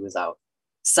electricity was out.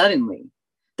 Suddenly,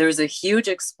 there was a huge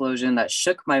explosion that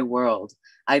shook my world.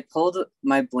 I pulled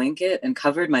my blanket and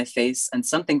covered my face and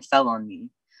something fell on me.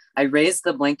 I raised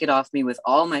the blanket off me with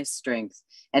all my strength,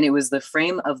 and it was the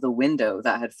frame of the window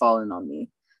that had fallen on me.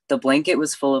 The blanket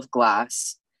was full of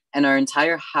glass, and our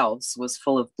entire house was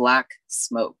full of black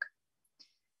smoke.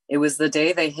 It was the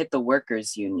day they hit the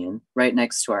workers' union right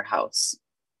next to our house.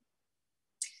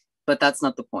 But that's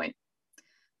not the point.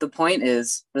 The point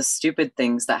is the stupid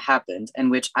things that happened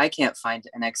and which I can't find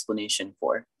an explanation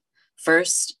for.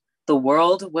 First, the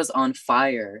world was on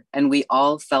fire and we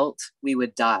all felt we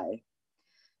would die.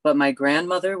 But my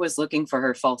grandmother was looking for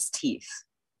her false teeth.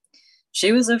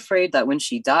 She was afraid that when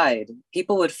she died,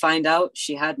 people would find out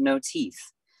she had no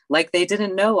teeth, like they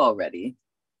didn't know already.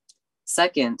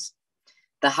 Second,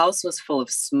 the house was full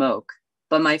of smoke,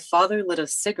 but my father lit a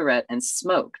cigarette and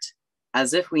smoked,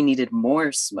 as if we needed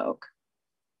more smoke.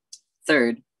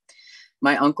 Third,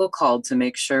 my uncle called to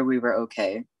make sure we were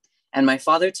okay, and my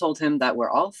father told him that we're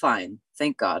all fine,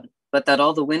 thank God, but that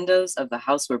all the windows of the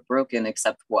house were broken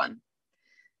except one.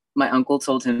 My uncle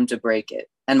told him to break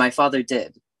it, and my father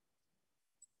did.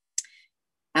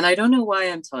 And I don't know why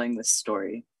I'm telling this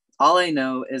story. All I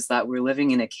know is that we're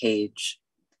living in a cage,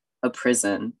 a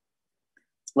prison,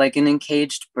 like an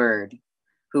encaged bird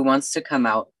who wants to come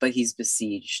out, but he's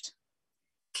besieged.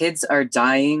 Kids are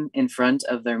dying in front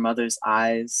of their mother's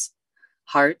eyes.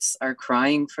 Hearts are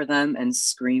crying for them and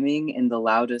screaming in the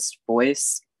loudest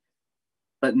voice,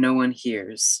 but no one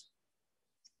hears.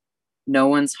 No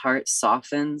one's heart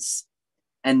softens,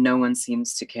 and no one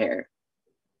seems to care.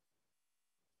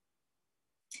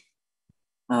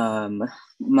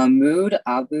 Mahmoud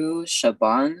Abu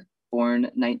Shaban, born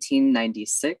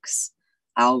 1996,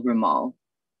 Al Ramal.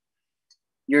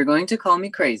 You're going to call me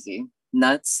crazy,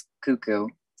 nuts, cuckoo.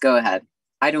 Go ahead.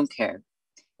 I don't care.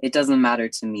 It doesn't matter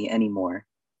to me anymore.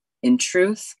 In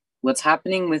truth, what's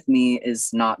happening with me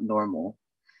is not normal.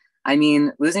 I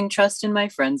mean, losing trust in my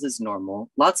friends is normal.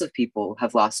 Lots of people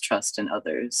have lost trust in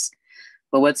others.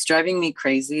 But what's driving me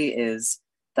crazy is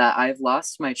that I've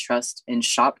lost my trust in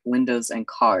shop windows and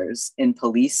cars, in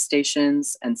police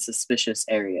stations and suspicious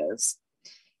areas.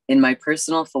 In my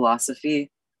personal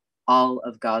philosophy, all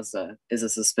of Gaza is a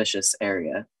suspicious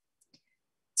area.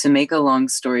 To make a long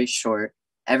story short,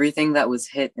 everything that was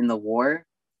hit in the war,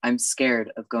 I'm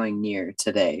scared of going near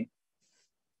today.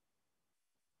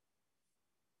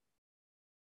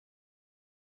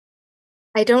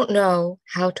 I don't know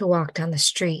how to walk down the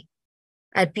street.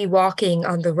 I'd be walking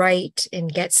on the right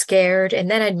and get scared, and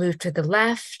then I'd move to the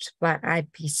left, but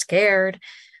I'd be scared.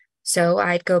 So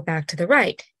I'd go back to the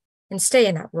right and stay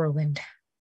in that whirlwind.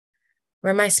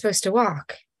 Where am I supposed to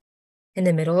walk? In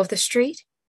the middle of the street?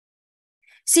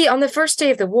 See, on the first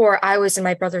day of the war, I was in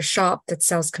my brother's shop that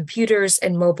sells computers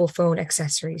and mobile phone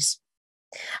accessories.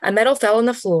 A metal fell on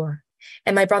the floor,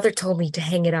 and my brother told me to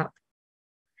hang it up.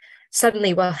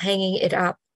 Suddenly, while hanging it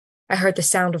up, I heard the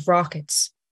sound of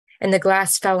rockets, and the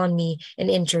glass fell on me and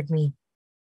injured me.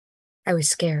 I was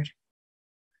scared.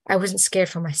 I wasn't scared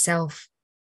for myself,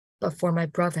 but for my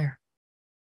brother.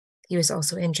 He was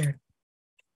also injured.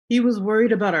 He was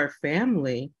worried about our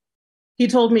family. He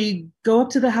told me, go up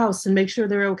to the house and make sure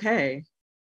they're okay.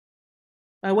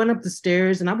 I went up the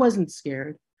stairs and I wasn't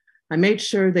scared. I made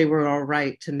sure they were all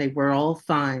right and they were all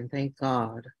fine, thank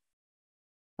God.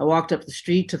 I walked up the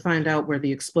street to find out where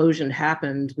the explosion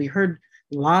happened. We heard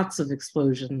lots of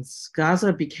explosions.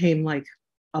 Gaza became like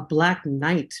a black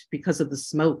night because of the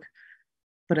smoke,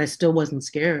 but I still wasn't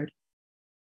scared.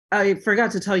 I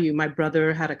forgot to tell you, my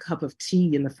brother had a cup of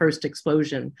tea in the first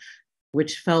explosion,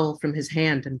 which fell from his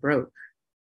hand and broke.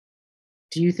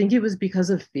 Do you think it was because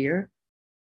of fear?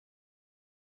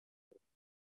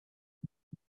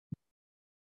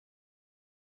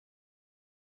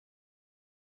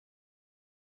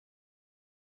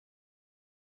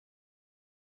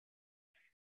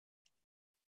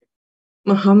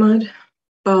 Muhammad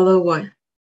Balawat,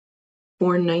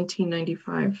 born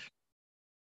 1995,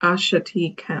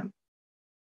 Ashtar Camp.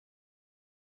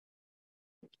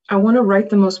 I want to write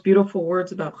the most beautiful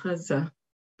words about Gaza,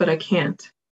 but I can't.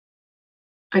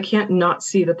 I can't not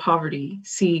see the poverty,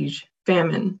 siege,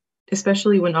 famine,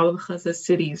 especially when all of Gaza's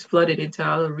cities flooded into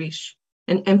Al Arish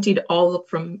and emptied all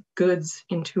from goods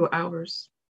in 2 hours.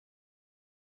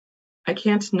 I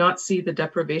can't not see the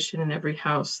deprivation in every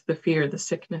house, the fear, the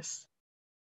sickness.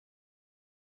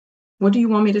 What do you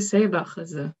want me to say about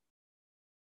Gaza?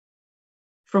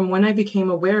 From when I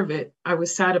became aware of it, I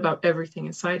was sad about everything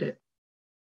inside it,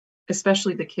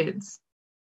 especially the kids,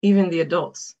 even the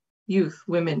adults, youth,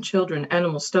 women, children,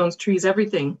 animals, stones, trees,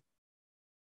 everything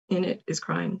in it is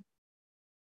crying.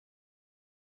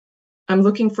 I'm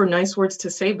looking for nice words to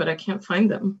say, but I can't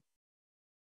find them.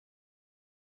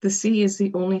 The sea is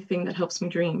the only thing that helps me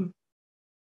dream.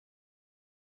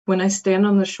 When I stand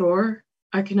on the shore,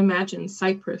 I can imagine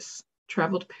Cyprus,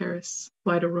 travel to Paris,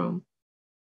 fly to Rome,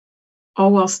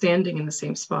 all while standing in the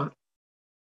same spot.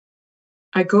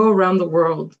 I go around the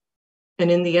world, and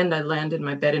in the end, I land in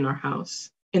my bed in our house,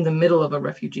 in the middle of a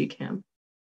refugee camp.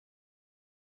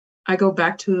 I go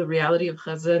back to the reality of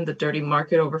Gaza and the dirty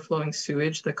market, overflowing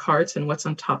sewage, the carts and what's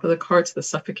on top of the carts, the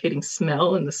suffocating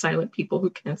smell and the silent people who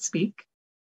can't speak.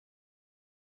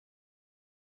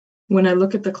 When I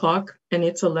look at the clock and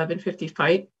it's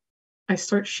 11:55, I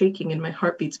start shaking and my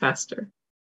heart beats faster.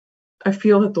 I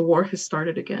feel that the war has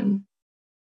started again.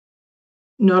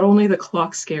 Not only the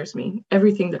clock scares me,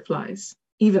 everything that flies,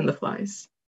 even the flies.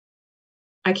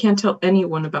 I can't tell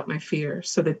anyone about my fear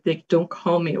so that they don't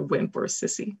call me a wimp or a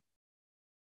sissy.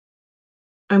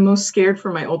 I'm most scared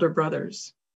for my older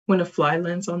brothers. When a fly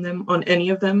lands on them, on any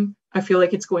of them, I feel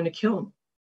like it's going to kill them.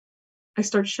 I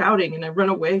start shouting and I run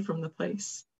away from the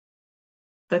place.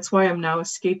 That's why I'm now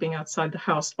escaping outside the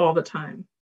house all the time,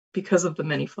 because of the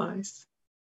many flies.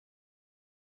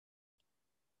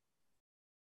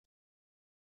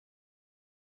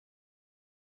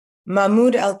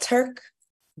 Mahmoud al-Turk,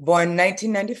 born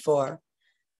 1994,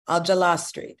 Al-Jalal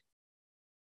Street.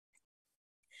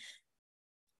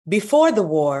 Before the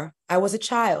war, I was a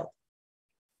child.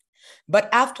 But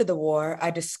after the war,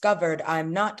 I discovered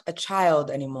I'm not a child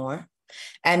anymore,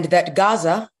 and that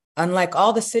Gaza, unlike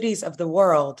all the cities of the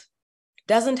world,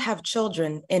 doesn't have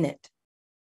children in it.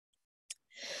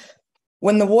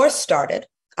 When the war started,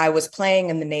 I was playing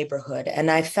in the neighborhood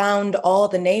and I found all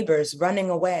the neighbors running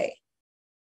away.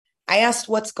 I asked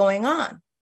what's going on.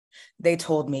 They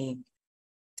told me,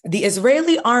 the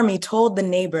Israeli army told the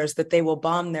neighbors that they will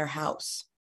bomb their house.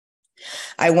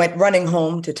 I went running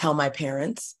home to tell my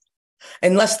parents.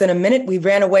 In less than a minute, we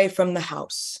ran away from the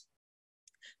house.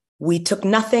 We took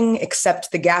nothing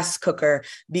except the gas cooker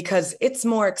because it's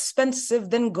more expensive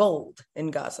than gold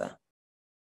in Gaza.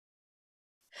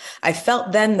 I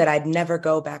felt then that I'd never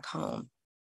go back home.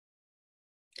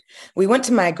 We went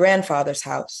to my grandfather's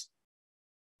house.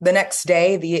 The next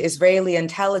day, the Israeli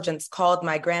intelligence called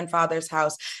my grandfather's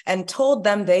house and told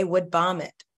them they would bomb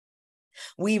it.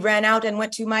 We ran out and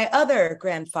went to my other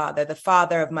grandfather, the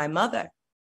father of my mother.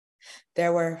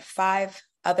 There were 5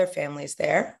 other families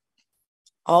there,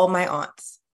 all my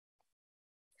aunts.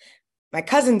 My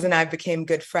cousins and I became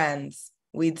good friends.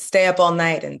 We'd stay up all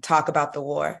night and talk about the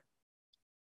war.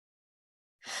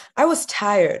 I was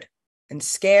tired and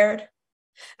scared,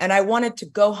 and I wanted to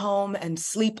go home and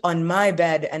sleep on my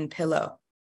bed and pillow.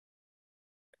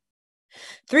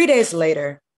 3 days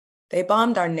later, They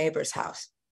bombed our neighbor's house.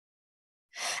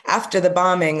 After the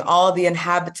bombing, all the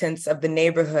inhabitants of the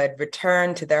neighborhood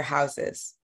returned to their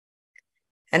houses.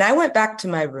 And I went back to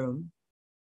my room,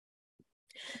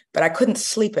 but I couldn't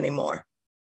sleep anymore.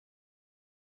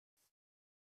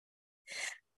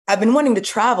 I've been wanting to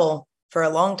travel for a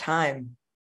long time.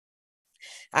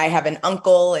 I have an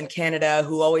uncle in Canada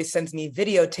who always sends me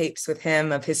videotapes with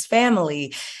him of his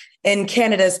family in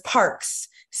Canada's parks,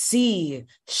 sea,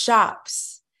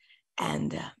 shops,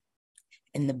 and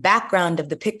in the background of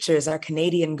the pictures are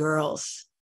Canadian girls.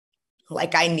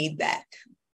 Like I need that.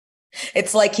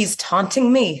 It's like he's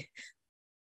taunting me.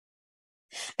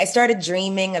 I started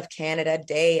dreaming of Canada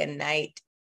day and night.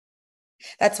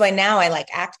 That's why now I like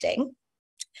acting.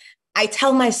 I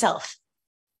tell myself,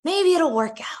 maybe it'll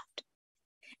work out.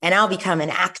 And I'll become an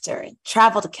actor and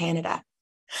travel to Canada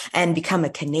and become a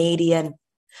Canadian,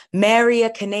 marry a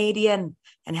Canadian,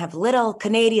 and have little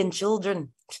Canadian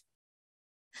children.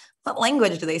 What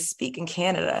language do they speak in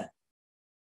Canada?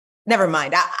 Never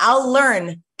mind, I'll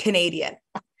learn Canadian.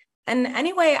 And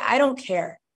anyway, I don't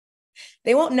care.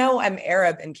 They won't know I'm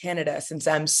Arab in Canada since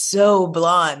I'm so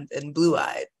blonde and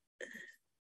blue-eyed.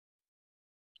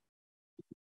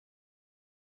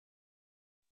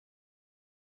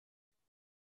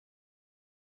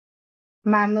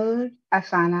 Mahmoud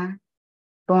Afana,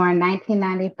 born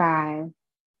 1995,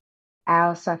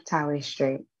 Al Saftawi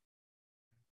Street.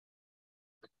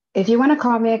 If you want to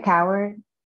call me a coward,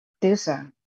 do so.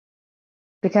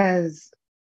 Because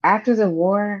after the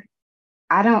war,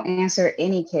 I don't answer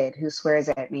any kid who swears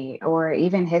at me or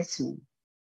even hits me.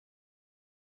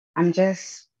 I'm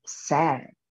just sad.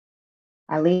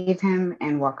 I leave him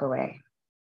and walk away.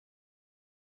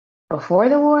 Before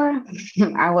the war,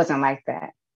 I wasn't like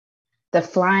that. The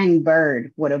flying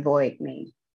bird would avoid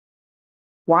me.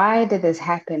 Why did this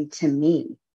happen to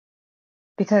me?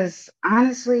 Because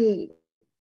honestly,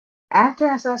 after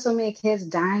I saw so many kids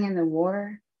dying in the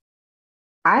war,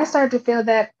 I started to feel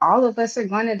that all of us are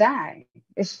going to die.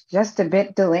 It's just a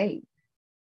bit delayed.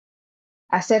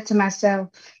 I said to myself,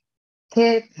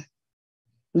 kid,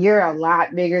 you're a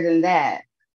lot bigger than that.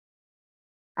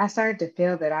 I started to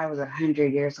feel that I was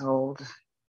 100 years old.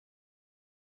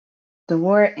 The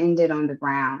war ended on the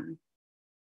ground,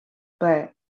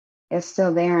 but it's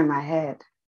still there in my head.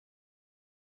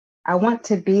 I want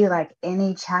to be like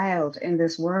any child in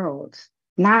this world,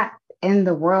 not in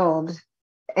the world,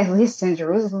 at least in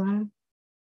Jerusalem.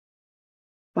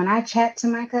 When I chat to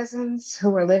my cousins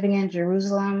who are living in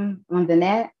Jerusalem on the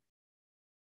net,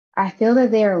 I feel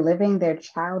that they are living their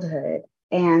childhood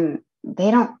and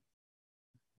they don't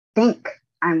think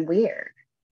I'm weird.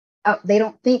 Oh, they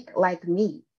don't think like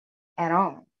me at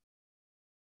all.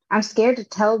 I'm scared to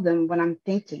tell them what I'm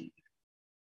thinking,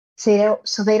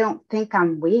 so they don't think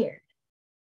I'm weird.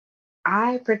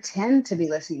 I pretend to be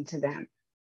listening to them,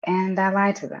 and I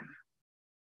lie to them.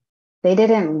 They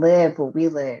didn't live what we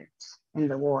lived in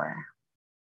the war.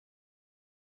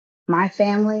 My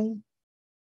family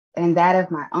and that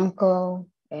of my uncle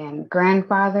and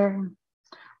grandfather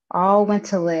all went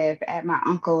to live at my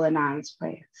uncle and aunt's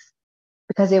place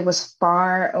because it was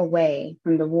far away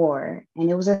from the war and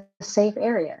it was a safe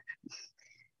area,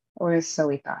 or so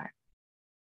we thought.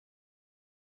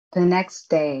 The next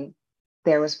day,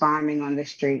 there was bombing on the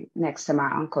street next to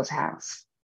my uncle's house,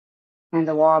 and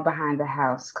the wall behind the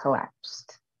house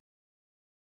collapsed.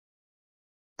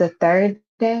 The third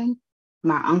day,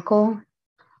 my uncle,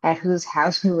 at whose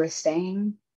house we were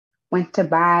staying, went to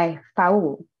buy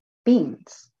faul,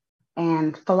 beans,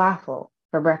 and falafel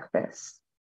for breakfast.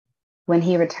 When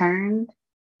he returned,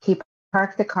 he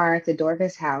parked the car at the door of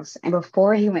his house, and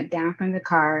before he went down from the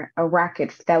car, a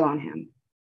rocket fell on him.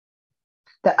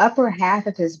 The upper half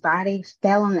of his body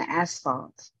fell on the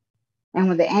asphalt, and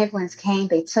when the ambulance came,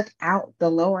 they took out the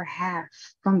lower half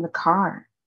from the car.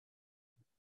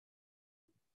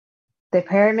 The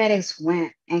paramedics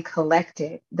went and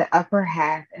collected the upper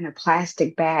half in a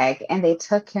plastic bag, and they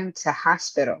took him to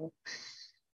hospital.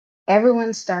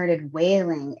 Everyone started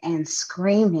wailing and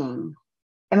screaming,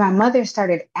 and my mother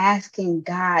started asking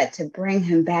God to bring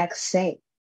him back safe.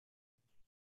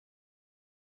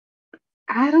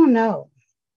 I don't know.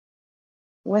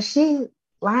 Was she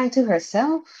lying to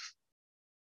herself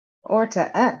or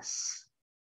to us?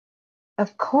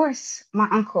 Of course, my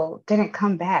uncle didn't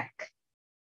come back,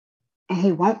 and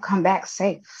he won't come back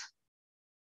safe.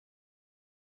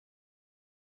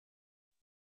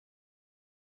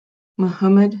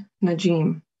 Muhammad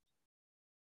Najim,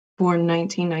 born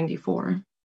 1994,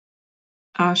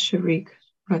 Ashtar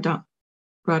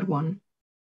Radwan.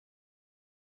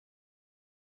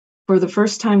 For the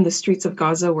first time, the streets of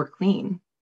Gaza were clean.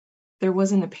 There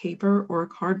wasn't a paper or a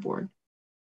cardboard.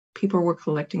 People were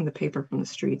collecting the paper from the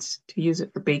streets to use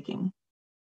it for baking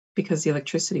because the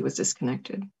electricity was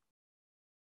disconnected.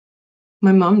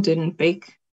 My mom didn't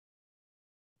bake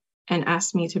and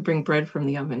asked me to bring bread from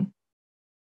the oven.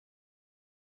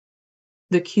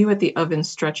 The queue at the oven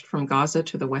stretched from Gaza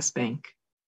to the West Bank.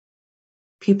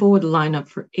 People would line up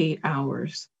for 8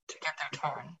 hours to get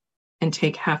their turn and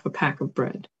take half a pack of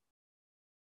bread.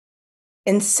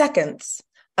 In seconds,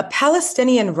 a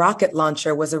Palestinian rocket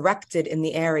launcher was erected in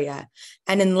the area,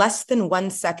 and in less than 1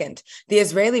 second, the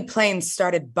Israeli planes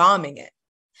started bombing it.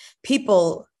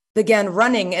 People began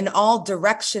running in all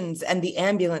directions, and the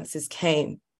ambulances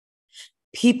came.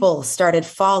 People started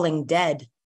falling dead.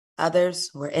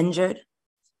 Others were injured.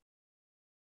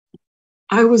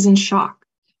 I was in shock,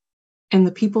 and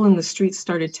the people in the streets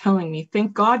started telling me,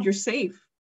 "Thank God you're safe."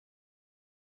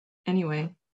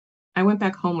 Anyway, I went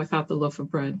back home without the loaf of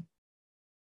bread.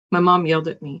 My mom yelled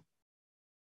at me,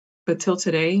 but till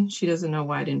today, she doesn't know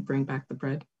why I didn't bring back the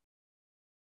bread.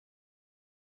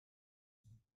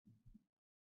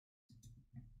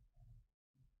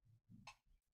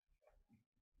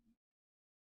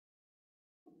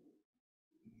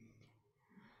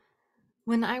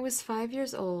 When I was 5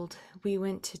 years old, we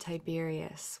went to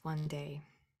Tiberias one day.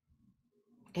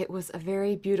 It was a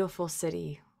very beautiful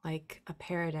city, like a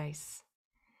paradise.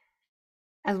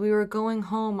 As we were going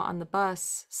home on the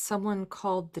bus, someone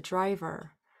called the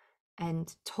driver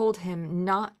and told him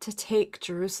not to take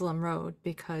Jerusalem Road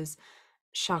because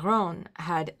Sharon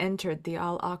had entered the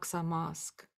Al-Aqsa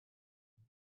Mosque.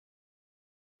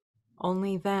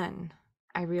 Only then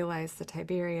I realized that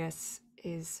Tiberias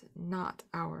is not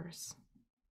ours.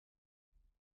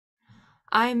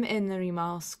 I'm in the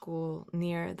Rimal school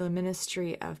near the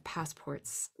Ministry of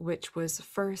Passports, which was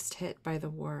first hit by the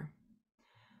war.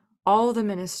 All the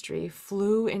ministry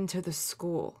flew into the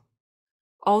school.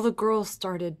 All the girls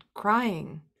started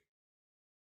crying,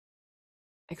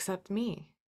 except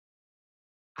me.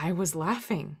 I was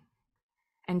laughing.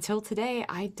 Until today,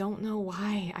 I don't know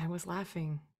why I was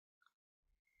laughing.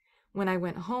 When I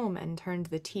went home and turned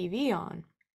the TV on,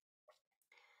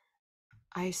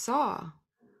 I saw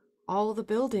all the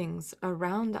buildings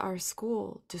around our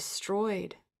school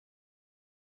destroyed,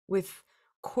 with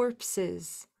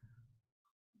corpses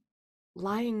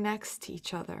lying next to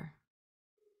each other.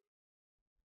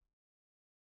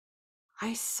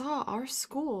 I saw our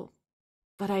school,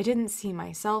 but I didn't see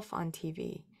myself on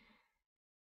TV.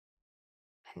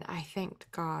 And I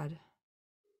thanked God.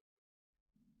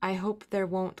 I hope there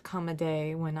won't come a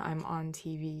day when I'm on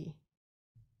TV,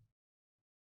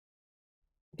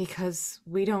 because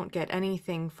we don't get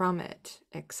anything from it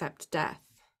except death.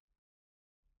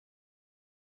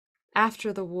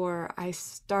 After the war, I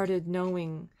started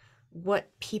knowing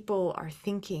what people are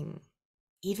thinking,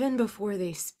 even before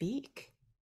they speak,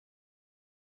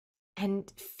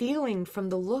 and feeling from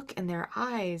the look in their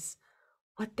eyes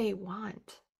what they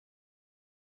want.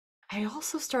 I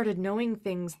also started knowing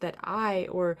things that I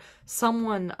or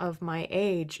someone of my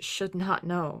age should not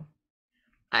know.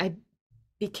 I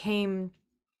became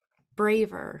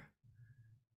braver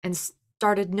and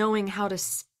started knowing how to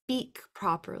speak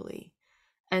properly,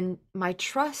 and my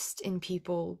trust in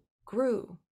people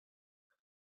grew.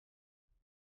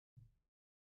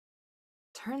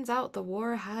 Turns out the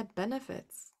war had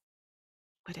benefits.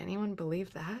 Would anyone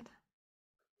believe that?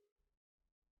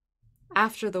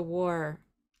 After the war,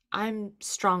 I'm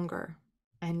stronger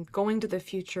and going to the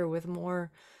future with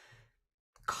more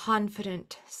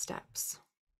confident steps.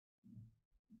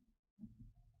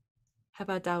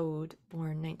 Heba Daoud,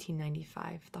 born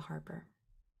 1995, The Harbor.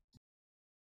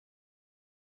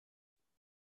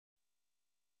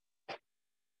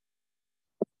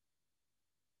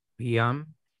 Biam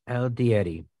El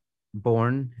Dieri,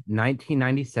 born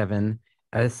 1997,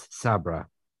 as Sabra.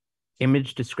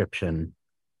 Image description: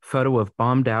 photo of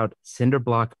bombed out cinder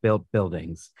block built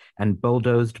buildings and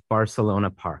bulldozed Barcelona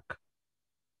Park.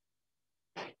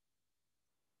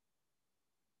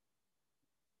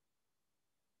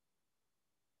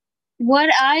 What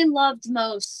I loved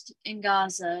most in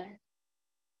Gaza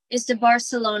is the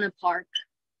Barcelona Park.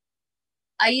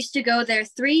 I used to go there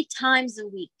 3 times a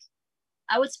week.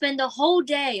 I would spend a whole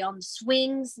day on the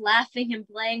swings, laughing and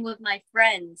playing with my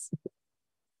friends.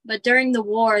 But during the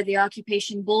war, the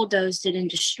occupation bulldozed it and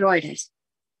destroyed it.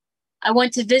 I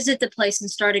went to visit the place and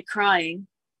started crying.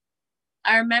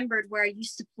 I remembered where I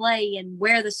used to play and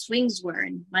where the swings were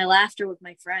and my laughter with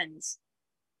my friends.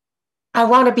 I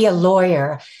want to be a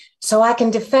lawyer so I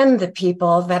can defend the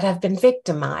people that have been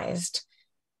victimized.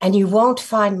 And you won't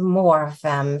find more of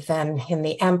them than in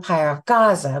the Empire of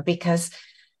Gaza because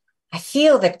I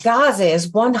feel that Gaza is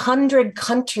 100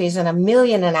 countries and 1.5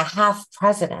 million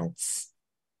presidents.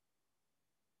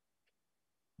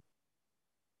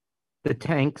 The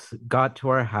tanks got to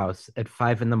our house at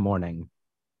 5 a.m.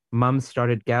 Mom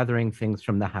started gathering things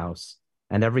from the house,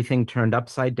 and everything turned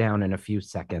upside down in a few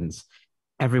seconds.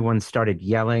 Everyone started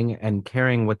yelling and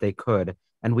carrying what they could,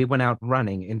 and we went out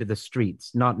running into the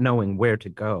streets, not knowing where to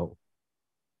go.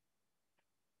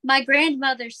 My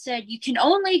grandmother said you can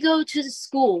only go to the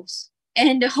schools.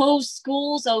 And oh,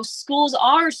 schools,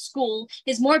 our school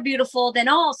is more beautiful than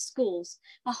all schools.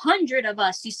 100 of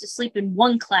us used to sleep in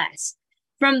one class.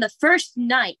 From the first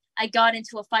night, I got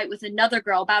into a fight with another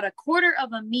girl about 1/4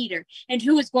 of a meter and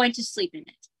who was going to sleep in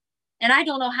it. And I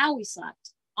don't know how we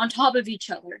slept, on top of each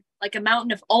other, like a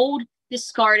mountain of old,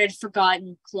 discarded,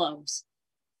 forgotten clothes.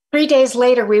 3 days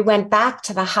later, we went back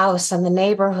to the house and the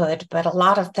neighborhood, but a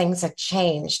lot of things had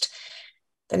changed.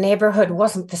 The neighborhood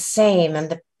wasn't the same, and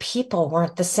the people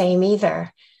weren't the same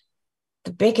either.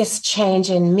 The biggest change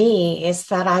in me is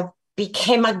that I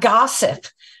became a gossip.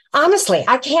 Honestly,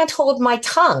 I can't hold my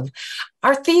tongue.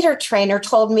 Our theater trainer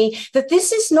told me that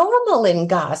this is normal in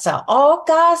Gaza. All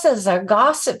Gazas are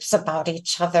gossips about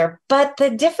each other. But the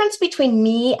difference between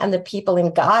me and the people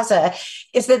in Gaza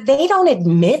is that they don't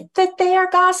admit that they are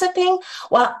gossiping,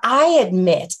 while I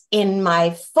admit in my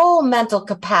full mental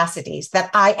capacities that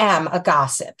I am a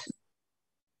gossip.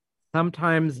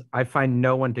 Sometimes I find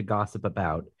no one to gossip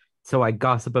about, so I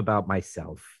gossip about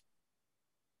myself.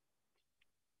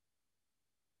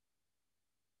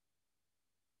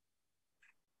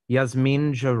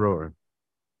 Yasmin Jarour,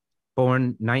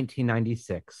 born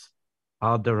 1996,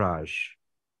 Al-Daraj.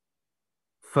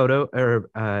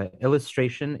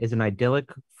 Illustration is an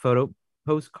idyllic photo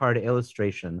postcard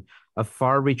illustration of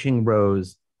far-reaching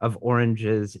rows of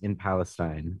oranges in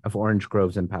Palestine, of orange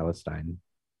groves in Palestine.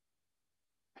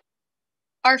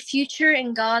 Our future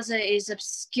in Gaza is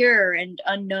obscure and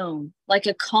unknown, like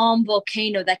a calm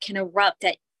volcano that can erupt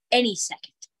at any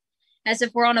second. As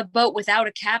if we're on a boat without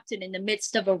a captain in the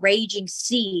midst of a raging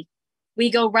sea.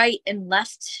 We go right and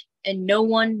left, and no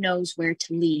one knows where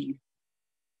to lead.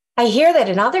 I hear that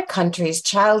in other countries,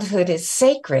 childhood is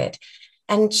sacred,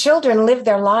 and children live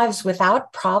their lives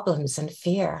without problems and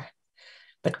fear.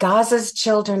 But Gaza's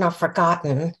children are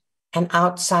forgotten and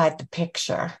outside the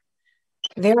picture.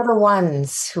 They're the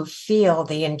ones who feel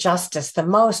the injustice the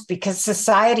most because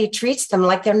society treats them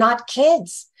like they're not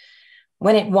kids.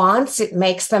 When it wants, it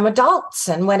makes them adults.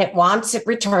 And when it wants, it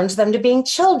returns them to being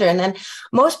children. And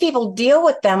most people deal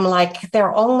with them like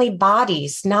they're only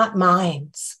bodies, not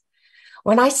minds.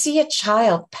 When I see a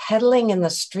child pedaling in the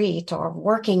street or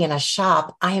working in a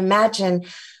shop, I imagine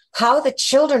how the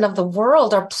children of the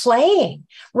world are playing,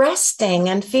 resting,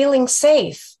 and feeling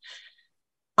safe.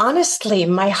 Honestly,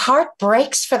 my heart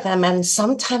breaks for them, and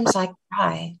sometimes I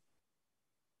cry.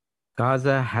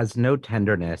 Gaza has no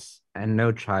tenderness and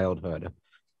no childhood.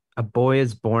 A boy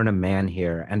is born a man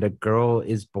here, and a girl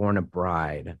is born a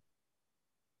bride.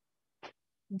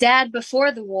 Dad,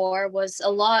 before the war, was a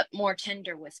lot more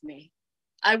tender with me.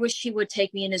 I wish he would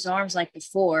take me in his arms like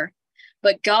before.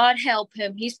 But God help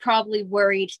him, he's probably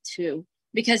worried too.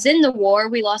 Because in the war,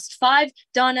 we lost 5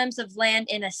 dunams of land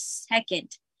in a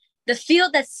second. The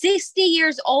field that's 60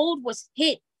 years old was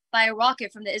hit by a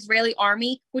rocket from the Israeli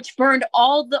army, which burned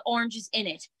all the oranges in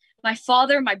it. My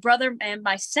father, my brother, and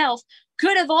myself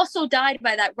could have also died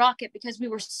by that rocket because we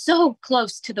were so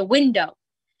close to the window.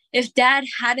 If Dad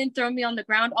hadn't thrown me on the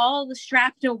ground, all the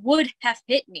shrapnel would have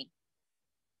hit me.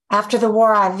 After the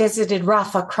war, I visited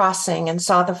Rafah crossing and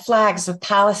saw the flags of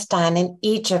Palestine and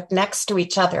Egypt next to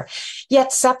each other,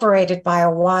 yet separated by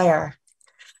a wire.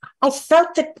 I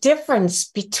felt the difference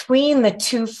between the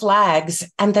two flags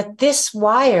and that this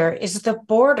wire is the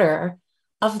border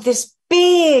of this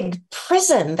big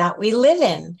prison that we live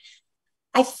in.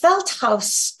 I felt how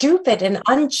stupid and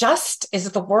unjust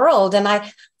is the world, and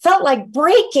I felt like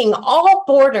breaking all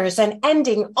borders and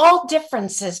ending all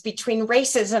differences between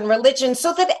races and religions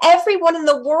so that everyone in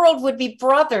the world would be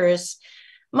brothers.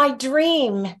 My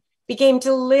dream became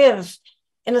to live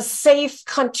in a safe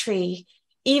country,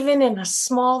 even in a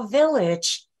small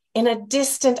village, in a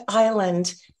distant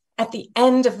island at the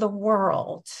end of the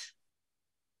world.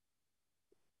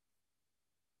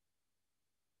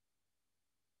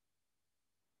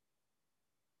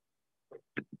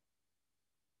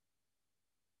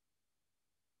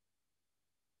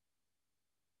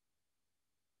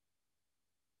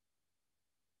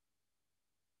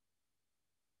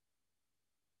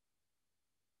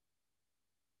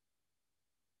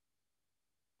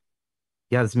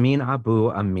 Yasmin Abu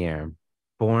Amir,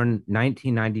 born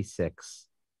 1996,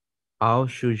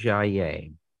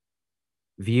 Al-Shujaye.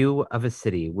 View of a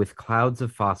city with clouds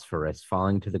of phosphorus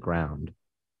falling to the ground.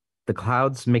 The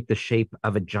clouds make the shape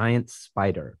of a giant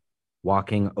spider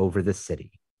walking over the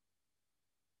city.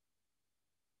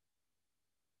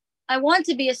 I want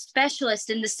to be a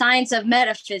specialist in the science of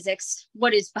metaphysics,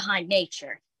 what is behind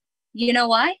nature. You know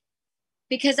why?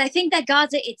 Because I think that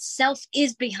Gaza itself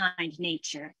is behind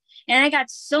nature. And I got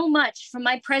so much from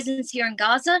my presence here in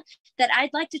Gaza that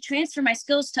I'd like to transfer my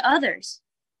skills to others.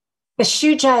 The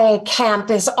Shujae camp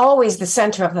is always the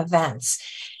center of events.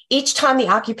 Each time the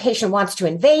occupation wants to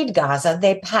invade Gaza,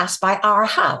 they pass by our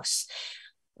house.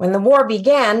 When the war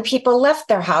began, people left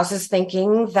their houses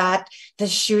thinking that the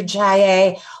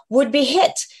Shujae would be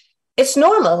hit. It's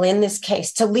normal in this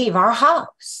case to leave our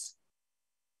house.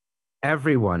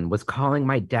 Everyone was calling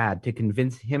my dad to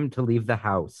convince him to leave the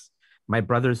house. My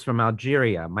brothers from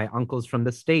Algeria, my uncles from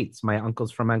the States, my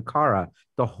uncles from Ankara.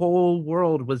 The whole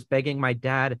world was begging my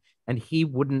dad, and he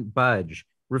wouldn't budge,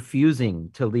 refusing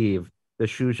to leave the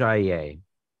Shujaye.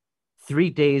 3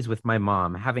 days with my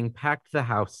mom, having packed the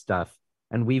house stuff,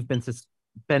 and we've been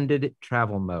suspended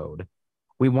travel mode.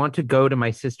 We want to go to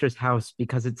my sister's house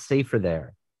because it's safer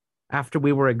there. After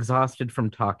we were exhausted from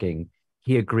talking,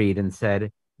 he agreed and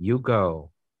said, "You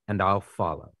go, and I'll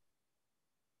follow."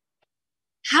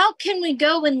 How can we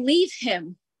go and leave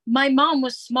him? My mom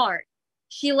was smart.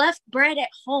 She left bread at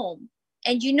home,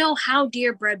 and you know how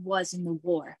dear bread was in the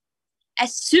war.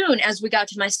 As soon as we got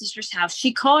to my sister's house,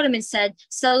 she called him and said,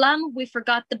 "Salam, we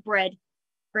forgot the bread.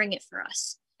 Bring it for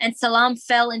us." And Salam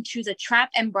fell into the trap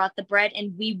and brought the bread,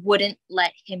 and we wouldn't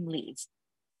let him leave.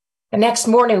 The next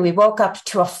morning, we woke up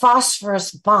to a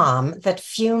phosphorus bomb that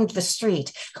fumed the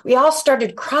street. We all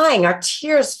started crying, our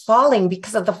tears falling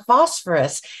because of the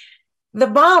phosphorus. The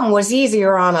bomb was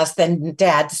easier on us than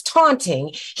Dad's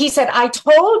taunting. He said, "I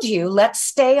told you, let's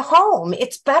stay home.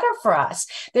 It's better for us.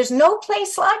 There's no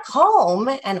place like home."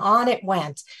 And on it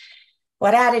went.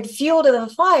 What added fuel to the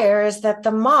fire is that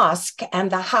the mosque and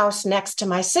the house next to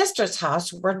my sister's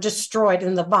house were destroyed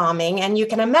in the bombing. And you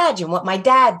can imagine what my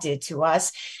dad did to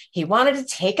us. He wanted to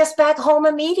take us back home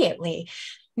immediately.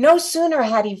 No sooner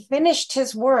had he finished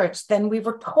his words than we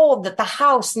were told that the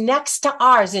house next to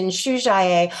ours in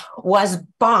Shujaye was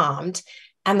bombed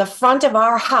and the front of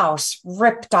our house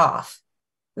ripped off.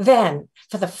 Then,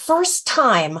 for the first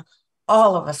time,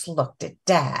 all of us looked at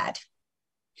Dad.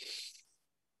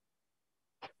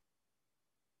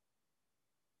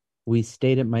 We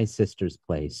stayed at my sister's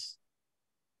place.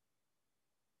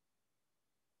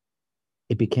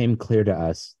 It became clear to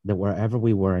us that wherever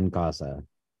we were in Gaza,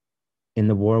 in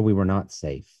the war, we were not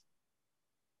safe.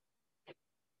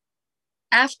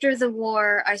 After the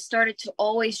war, I started to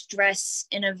always dress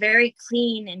in a very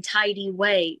clean and tidy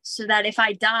way so that if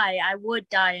I die, I would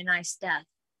die a nice death.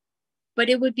 But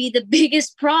it would be the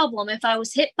biggest problem if I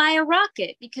was hit by a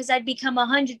rocket because I'd become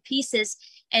 100 pieces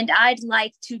and I'd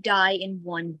like to die in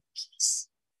one piece.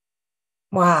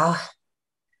 Wow.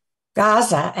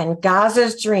 Gaza and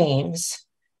Gaza's dreams.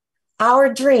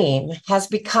 Our dream has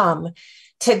become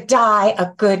to die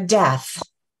a good death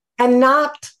and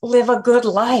not live a good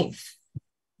life.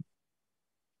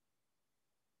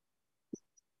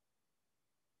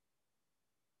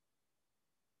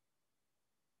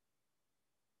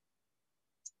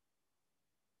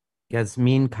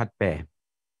 Yasmin Katbe,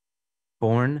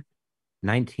 born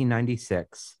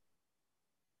 1996,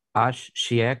 Ash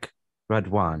Sheikh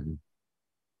Radwan.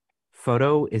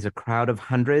 Photo is a crowd of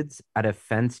hundreds at a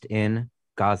fenced-in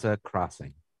Gaza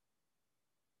crossing.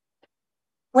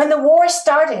 When the war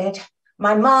started,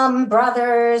 my mom,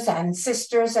 brothers, and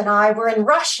sisters and I were in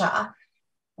Russia,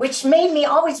 which made me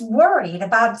always worried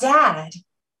about Dad.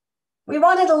 We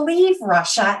wanted to leave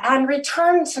Russia and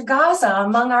return to Gaza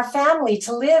among our family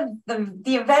to live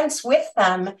the events with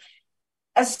them.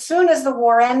 As soon as the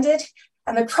war ended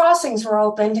and the crossings were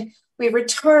opened, we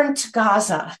returned to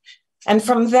Gaza. And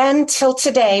from then till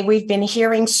today, we've been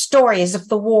hearing stories of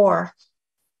the war.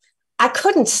 I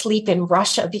couldn't sleep in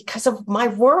Russia because of my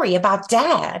worry about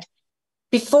Dad.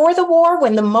 Before the war,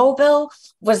 when the mobile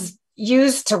was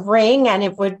used to ring and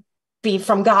it would be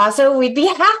from Gaza, we'd be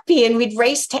happy and we'd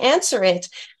race to answer it.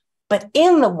 But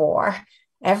in the war,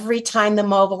 every time the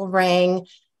mobile rang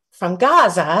from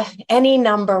Gaza, any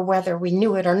number, whether we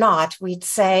knew it or not, we'd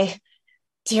say,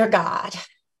 "Dear God,"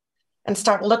 and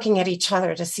start looking at each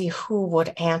other to see who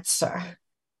would answer.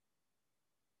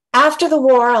 After the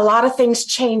war, a lot of things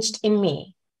changed in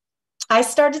me. I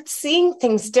started seeing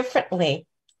things differently.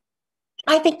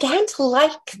 I began to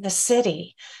like the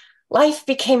city. Life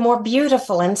became more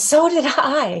beautiful, and so did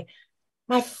I.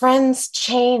 My friends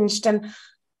changed, and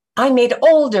I made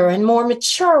older and more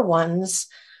mature ones.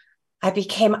 I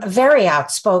became very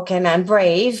outspoken and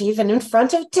brave, even in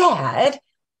front of Dad.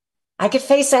 I could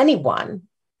face anyone.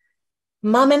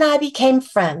 Mom and I became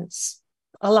friends.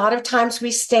 A lot of times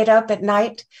we stayed up at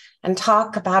night and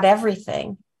talked about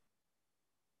everything.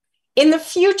 In the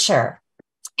future,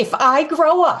 if I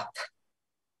grow up,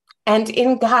 and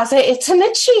in Gaza, it's an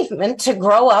achievement to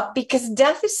grow up because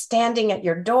death is standing at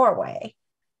your doorway.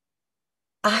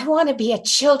 I want to be a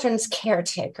children's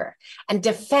caretaker and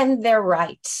defend their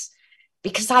rights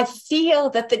because I feel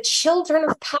that the children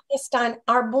of Palestine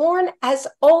are born as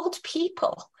old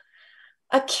people.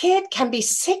 A kid can be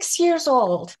 6 years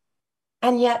old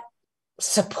and yet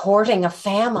supporting a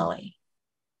family.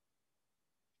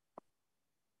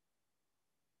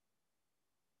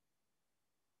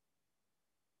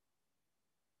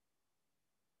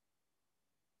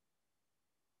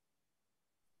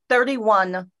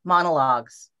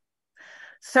 Monologues.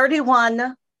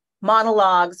 31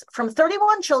 monologues from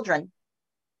 31 children.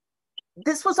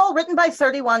 This was all written by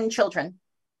 31 children.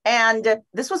 And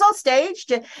this was all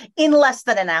staged in less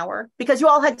than an hour because you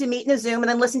all had to meet in a Zoom and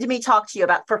then listen to me talk to you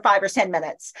about for 5 or 10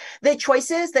 minutes. The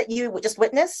choices that you just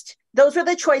witnessed, those were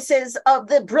the choices of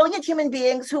the brilliant human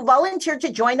beings who volunteered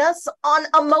to join us on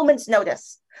a moment's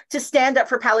notice to stand up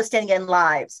for Palestinian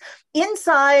lives.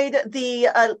 Inside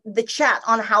the chat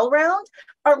on HowlRound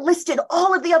are listed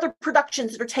all of the other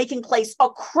productions that are taking place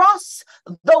across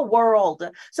the world.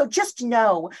 So just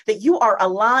know that you are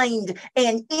aligned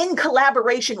and in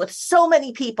collaboration with so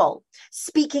many people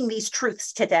speaking these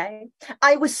truths today.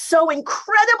 I was so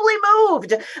incredibly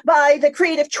moved by the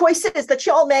creative choices that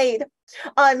y'all made.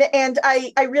 And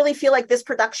I really feel like this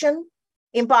production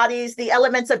embodies the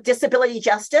elements of disability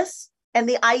justice and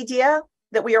the idea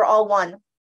that we are all one.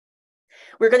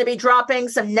 We're going to be dropping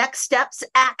some next steps,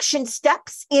 action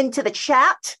steps into the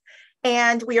chat,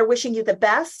 and we are wishing you the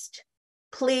best.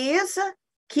 Please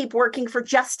keep working for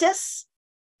justice.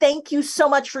 Thank you so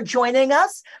much for joining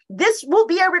us. This will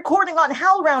be a recording on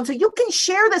HowlRound, so you can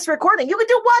share this recording. You can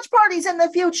do watch parties in the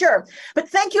future. But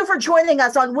thank you for joining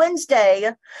us on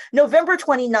Wednesday, November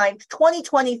 29th,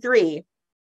 2023.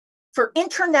 For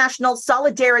International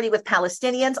Solidarity with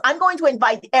Palestinians. I'm going to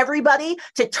invite everybody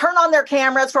to turn on their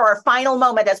cameras for our final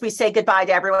moment as we say goodbye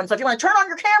to everyone. So if you want to turn on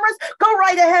your cameras, go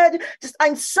right ahead.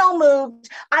 I'm so moved.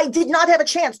 I did not have a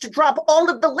chance to drop all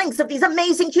of the links of these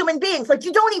amazing human beings. Like,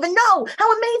 you don't even know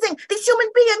how amazing these human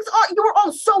beings are. You were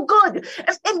all so good.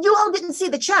 And you all didn't see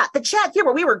the chat here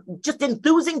where we were just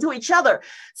enthusing to each other.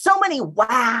 So many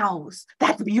wows.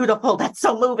 That's beautiful. That's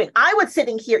so moving. I was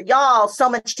sitting here, y'all, so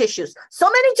much tissues. So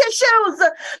many tissues.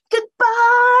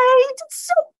 Goodbye. It's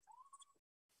so